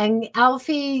 And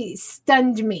Alfie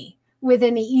stunned me with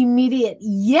an immediate,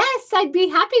 yes, I'd be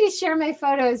happy to share my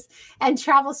photos and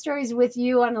travel stories with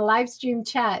you on a live stream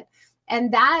chat.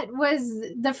 And that was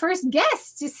the first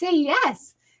guest to say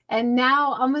yes. And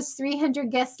now, almost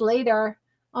 300 guests later,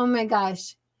 oh my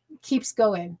gosh, keeps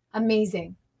going.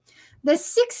 Amazing. The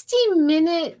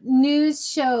 60-minute news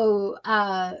show,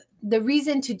 the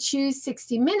reason to choose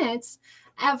 60 Minutes,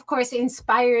 of course,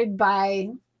 inspired by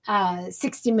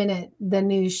 60 Minute, the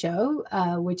news show,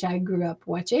 which I grew up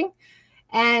watching.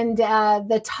 And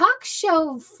the talk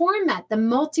show format, the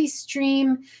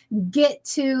multi-stream, get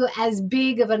to as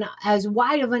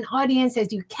wide of an audience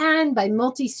as you can by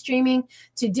multi-streaming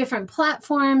to different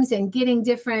platforms and getting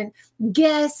different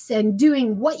guests and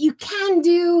doing what you can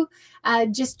do,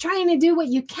 just trying to do what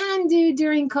you can do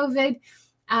during COVID.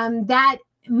 That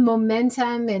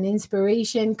momentum and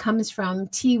inspiration comes from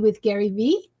Tea with Gary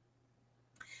Vee.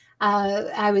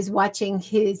 I was watching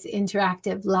his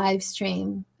interactive live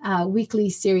stream, weekly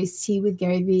series Tea with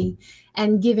Gary Vee,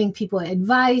 and giving people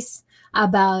advice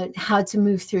about how to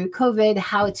move through COVID,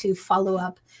 how to follow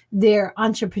up their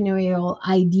entrepreneurial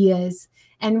ideas,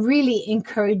 and really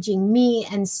encouraging me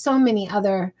and so many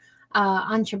other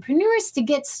entrepreneurs to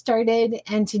get started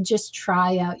and to just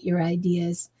try out your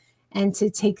ideas and to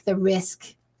take the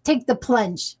risk, take the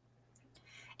plunge.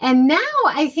 And now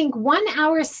I think 1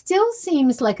 hour still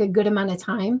seems like a good amount of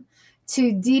time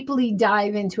to deeply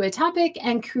dive into a topic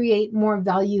and create more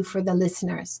value for the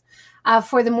listeners.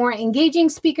 For the more engaging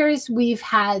speakers, we've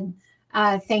had,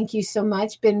 thank you so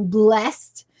much, been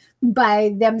blessed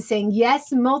by them saying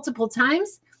yes multiple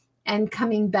times and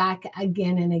coming back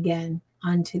again and again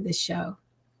onto the show.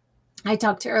 I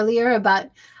talked earlier about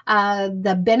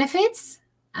the benefits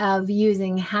of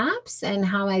using HAPS and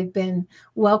how I've been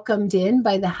welcomed in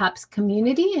by the HAPS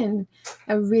community, and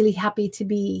I'm really happy to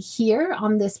be here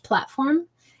on this platform.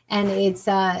 And it's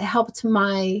helped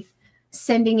my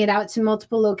sending it out to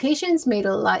multiple locations, made it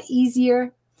a lot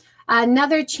easier.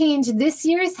 Another change this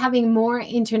year is having more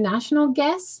international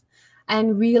guests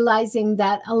and realizing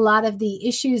that a lot of the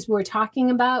issues we're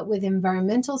talking about with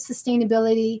environmental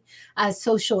sustainability,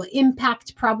 social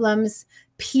impact problems,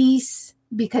 peace,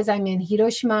 because I'm in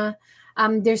Hiroshima,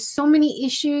 there's so many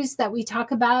issues that we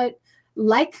talk about,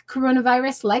 like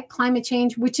coronavirus, like climate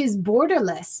change, which is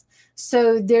borderless.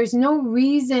 So there's no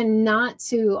reason not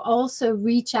to also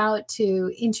reach out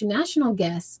to international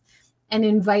guests and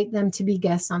invite them to be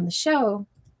guests on the show.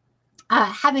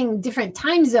 Having different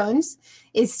time zones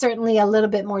is certainly a little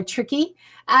bit more tricky.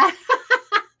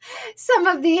 Some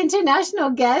of the international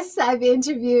guests I've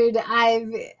interviewed,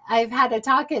 I've had a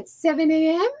talk at 7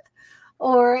 a.m.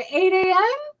 or 8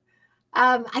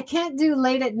 a.m. I can't do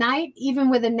late at night, even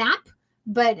with a nap,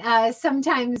 but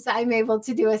sometimes I'm able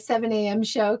to do a 7 a.m.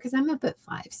 show because I'm up at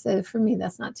 5. So for me,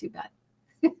 that's not too bad.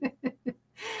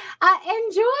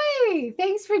 Enjoy.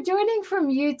 Thanks for joining from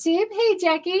YouTube. Hey,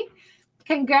 Jackie.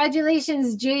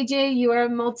 Congratulations, JJ. You are a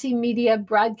multimedia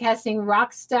broadcasting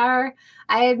rock star.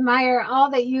 I admire all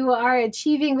that you are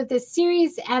achieving with this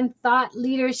series and thought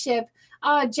leadership.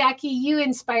 Oh, Jackie, you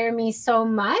inspire me so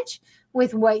much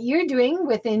with what you're doing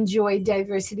with Enjoy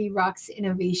Diversity Rocks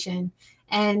Innovation.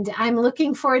 And I'm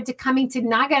looking forward to coming to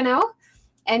Nagano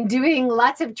and doing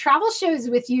lots of travel shows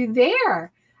with you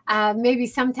there, maybe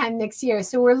sometime next year.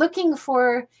 So we're looking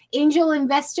for angel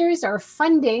investors or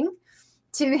funding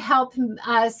to help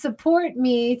support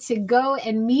me to go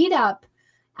and meet up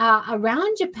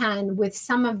around Japan with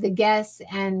some of the guests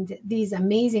and these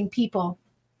amazing people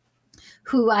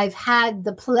who I've had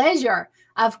the pleasure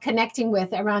of connecting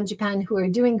with around Japan who are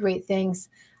doing great things.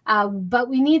 But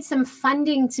we need some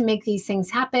funding to make these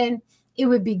things happen. It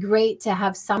would be great to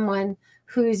have someone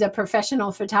who's a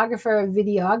professional photographer or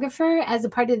videographer as a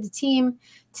part of the team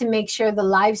to make sure the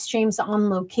live streams on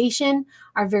location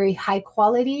are very high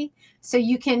quality. So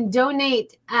you can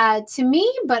donate to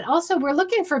me, but also we're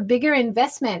looking for bigger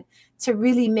investment to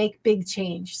really make big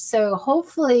change. So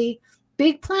hopefully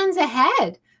big plans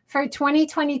ahead for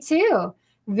 2022.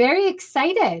 Very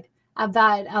excited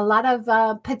about a lot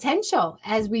of potential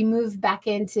as we move back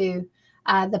into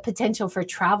the potential for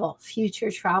travel,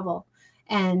 future travel,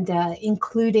 and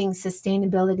including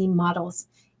sustainability models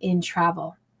in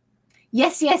travel.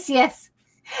 Yes, yes, yes.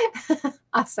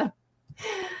 Awesome.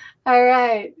 All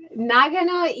right.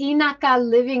 Nagano Inaka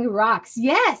Living Rocks.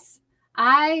 Yes,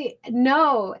 I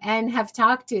know and have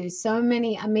talked to so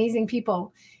many amazing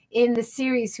people in the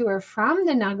series who are from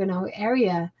the Nagano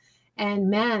area. And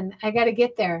man, I got to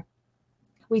get there.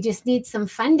 We just need some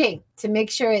funding to make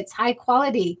sure it's high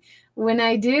quality when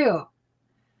I do.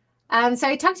 So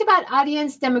I talked about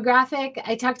audience demographic.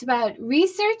 I talked about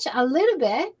research a little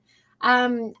bit.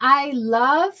 I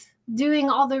love doing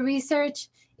all the research.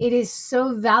 It is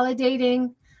so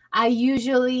validating. I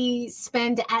usually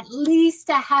spend at least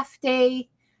a half day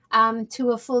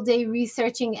to a full day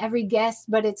researching every guest,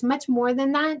 but it's much more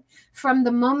than that. From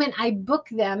the moment I book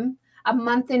them a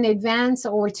month in advance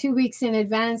or 2 weeks in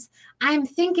advance, I'm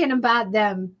thinking about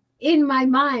them in my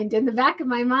mind, in the back of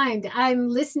my mind. I'm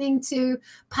listening to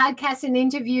podcasts and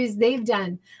interviews they've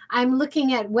done. I'm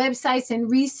looking at websites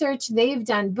and research they've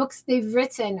done, books they've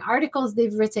written, articles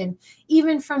they've written,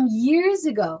 even from years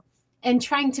ago, and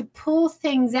trying to pull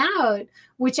things out,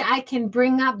 which I can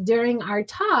bring up during our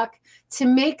talk to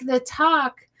make the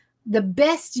talk the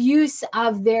best use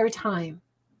of their time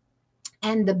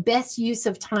and the best use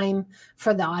of time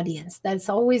for the audience. That's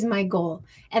always my goal.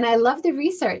 And I love the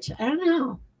research. I don't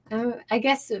know. I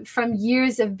guess from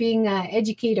years of being an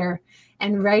educator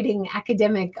and writing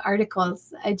academic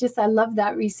articles, I love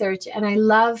that research. And I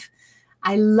love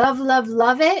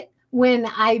it when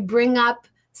I bring up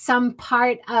some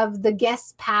part of the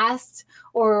guest past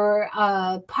or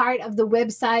part of the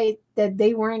website that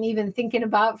they weren't even thinking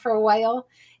about for a while.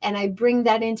 And I bring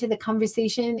that into the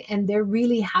conversation, and they're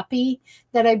really happy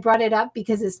that I brought it up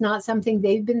because it's not something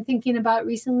they've been thinking about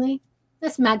recently.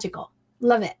 That's magical.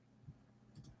 Love it.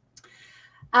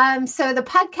 So the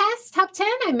podcast top 10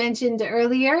 I mentioned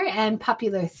earlier, and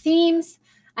popular themes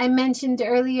I mentioned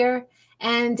earlier,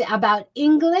 and about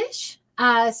English.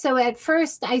 So at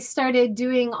first I started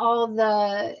doing all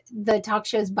the talk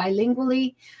shows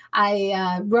bilingually.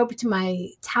 I roped my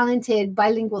talented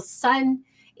bilingual son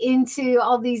into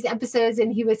all these episodes,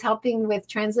 and he was helping with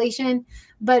translation,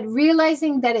 but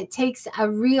realizing that it takes a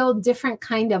real different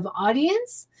kind of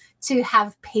audience to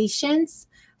have patience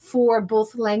for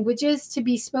both languages to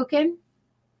be spoken.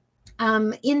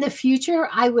 In the future,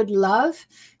 I would love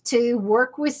to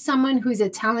work with someone who's a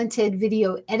talented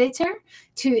video editor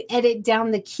to edit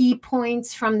down the key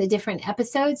points from the different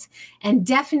episodes, and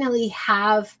definitely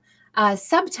have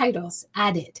subtitles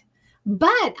added.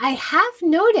 But I have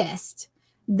noticed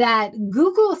that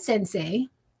Google Sensei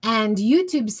and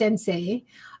YouTube Sensei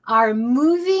are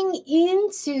moving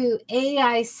into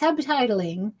AI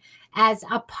subtitling as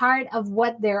a part of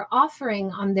what they're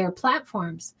offering on their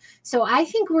platforms. So I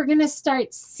think we're going to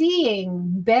start seeing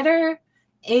better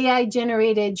AI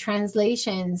generated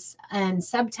translations and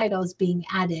subtitles being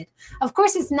added. Of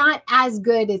course, it's not as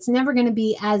good. It's never going to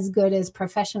be as good as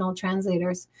professional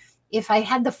translators. If I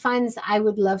had the funds, I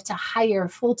would love to hire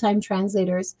full-time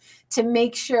translators to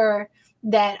make sure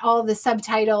that all the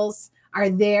subtitles are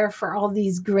there for all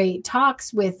these great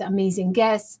talks with amazing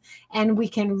guests, and we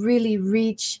can really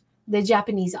reach the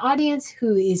Japanese audience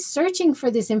who is searching for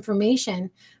this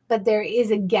information, but there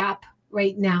is a gap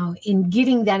right now in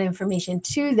getting that information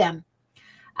to them.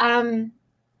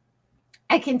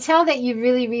 I can tell that you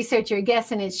really research your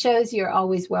guests, and it shows you're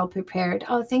always well prepared.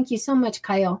 Oh, thank you so much,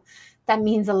 Kyle. That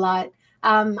means a lot.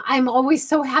 I'm always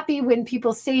so happy when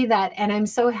people say that, and I'm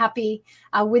so happy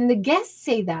when the guests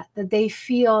say that they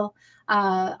feel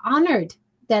honored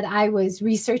that I was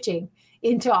researching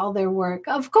into all their work.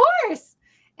 Of course.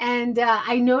 And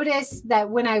I notice that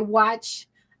when I watch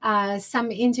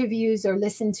some interviews or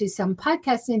listen to some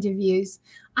podcast interviews,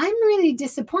 I'm really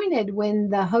disappointed when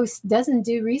the host doesn't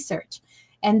do research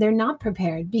and they're not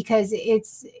prepared, because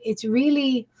it's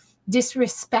really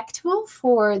disrespectful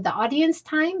for the audience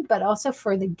time, but also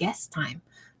for the guest time,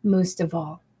 most of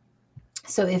all.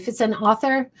 So if it's an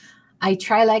author, I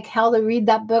try like hell to read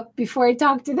that book before I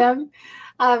talk to them,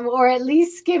 or at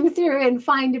least skim through and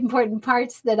find important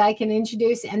parts that I can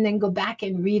introduce, and then go back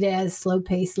and read it at a slow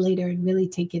pace later and really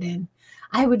take it in.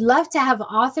 I would love to have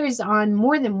authors on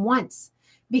more than once,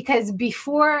 because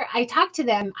before I talk to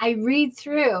them, I read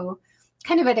through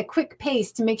kind of at a quick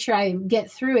pace to make sure I get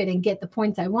through it and get the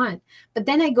points I want. But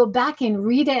then I go back and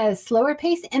read it at a slower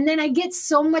pace, and then I get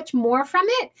so much more from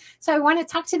it. So I want to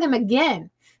talk to them again.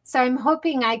 So I'm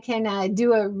hoping I can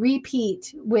do a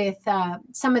repeat with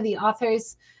some of the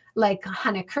authors like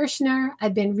Hannah Kirshner.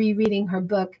 I've been rereading her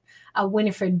book.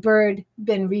 Winifred Bird,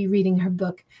 been rereading her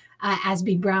book.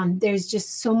 Asby Brown. There's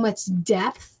just so much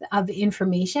depth of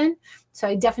information. So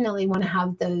I definitely want to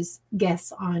have those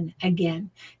guests on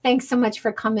again. Thanks so much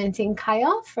for commenting,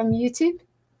 Kyle from YouTube.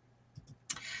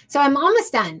 So I'm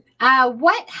almost done.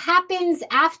 What happens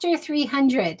after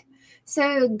 300?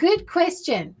 So good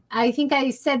question. I think I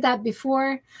said that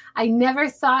before. I never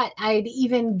thought I'd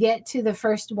even get to the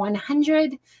first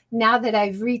 100. Now that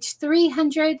I've reached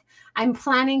 300, I'm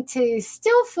planning to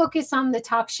still focus on the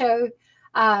talk show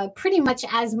pretty much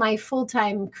as my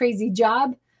full-time crazy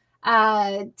job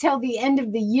till the end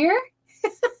of the year.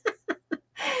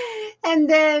 And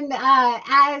then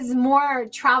as more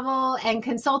travel and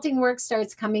consulting work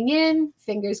starts coming in,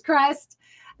 fingers crossed,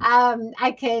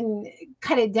 I can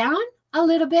cut it down a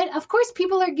little bit. Of course,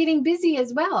 people are getting busy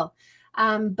as well.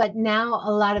 But now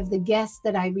a lot of the guests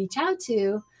that I reach out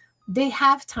to, they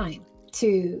have time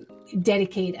to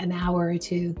dedicate an hour or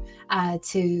two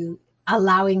to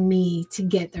allowing me to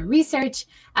get the research,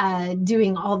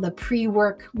 doing all the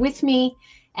pre-work with me,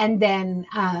 and then,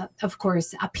 of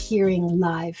course, appearing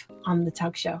live on the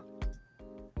talk show.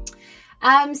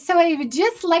 So I would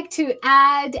just like to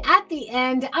add at the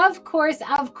end, of course,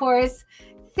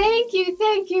 thank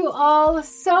you all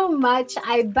so much.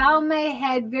 I bow my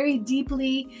head very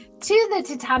deeply to the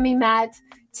tatami mat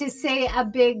to say a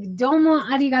big domo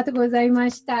arigatou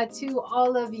gozaimashita to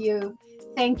all of you.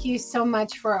 Thank you so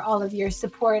much for all of your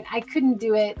support. I couldn't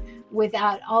do it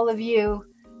without all of you.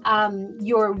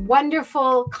 Your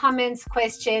wonderful comments,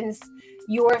 questions,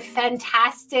 your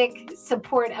fantastic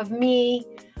support of me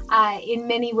in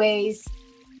many ways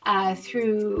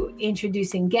through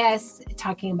introducing guests,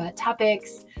 talking about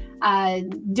topics,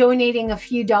 donating a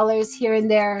few dollars here and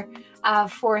there.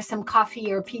 for some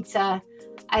coffee or pizza.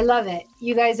 I love it.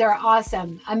 You guys are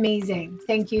awesome. Amazing.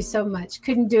 Thank you so much.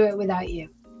 Couldn't do it without you.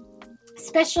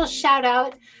 Special shout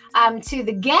out to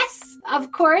the guests,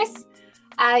 of course.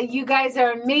 You guys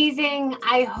are amazing.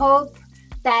 I hope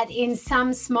that in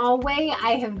some small way,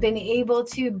 I have been able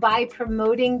to, by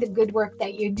promoting the good work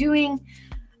that you're doing,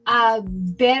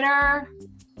 better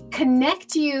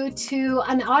connect you to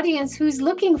an audience who's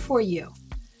looking for you.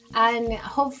 And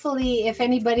hopefully, if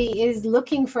anybody is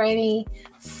looking for any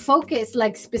focus,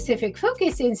 like specific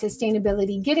focus in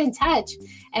sustainability, get in touch.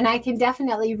 And I can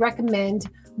definitely recommend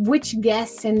which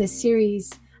guests in the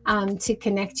series to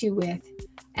connect you with.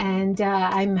 And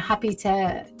I'm happy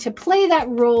to play that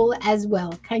role as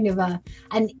well, kind of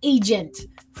an agent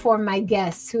for my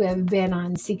guests who have been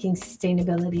on Seeking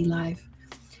Sustainability Live.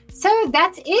 So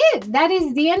that's it. That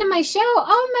is the end of my show.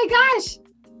 Oh my gosh,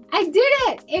 I did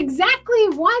it. Exactly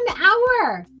 1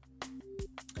 hour.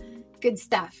 Good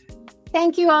stuff.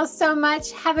 Thank you all so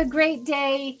much. Have a great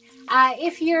day.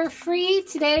 If you're free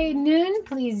today, noon,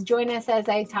 please join us as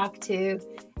I talk to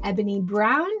Ebony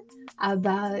Brown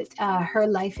about her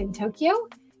life in Tokyo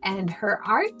and her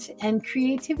art and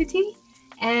creativity,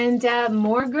 and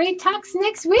more great talks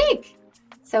next week.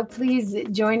 So please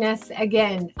join us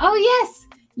again. Oh, yes.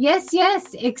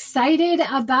 Excited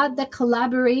about the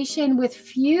collaboration with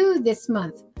FEW this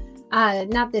month.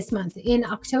 Not this month, in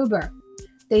October.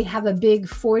 They have a big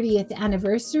 40th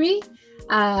anniversary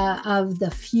of the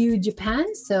FEW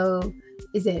Japan. So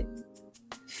is it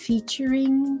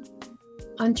featuring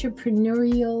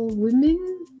entrepreneurial women?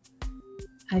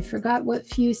 I forgot what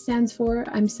FEW stands for.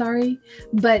 I'm sorry.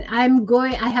 But I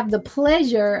have the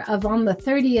pleasure of, on the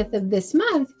 30th of this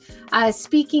month,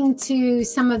 speaking to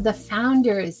some of the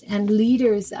founders and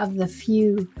leaders of the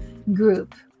FEW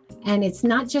group. And it's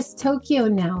not just Tokyo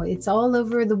now. It's all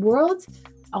over the world,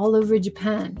 all over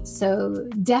Japan. So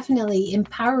definitely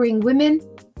empowering women.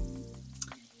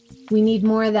 We need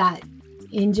more of that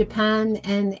in Japan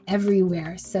and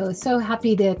everywhere. So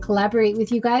happy to collaborate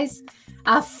with you guys.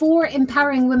 For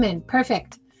empowering women.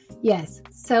 Perfect. Yes.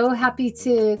 So happy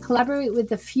to collaborate with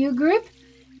the FEW group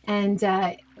and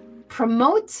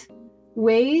promote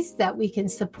ways that we can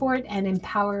support and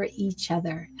empower each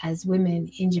other as women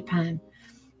in Japan.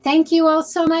 Thank you all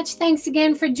so much. Thanks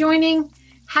again for joining.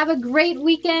 Have a great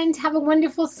weekend. Have a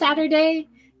wonderful Saturday.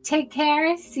 Take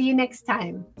care. See you next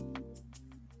time.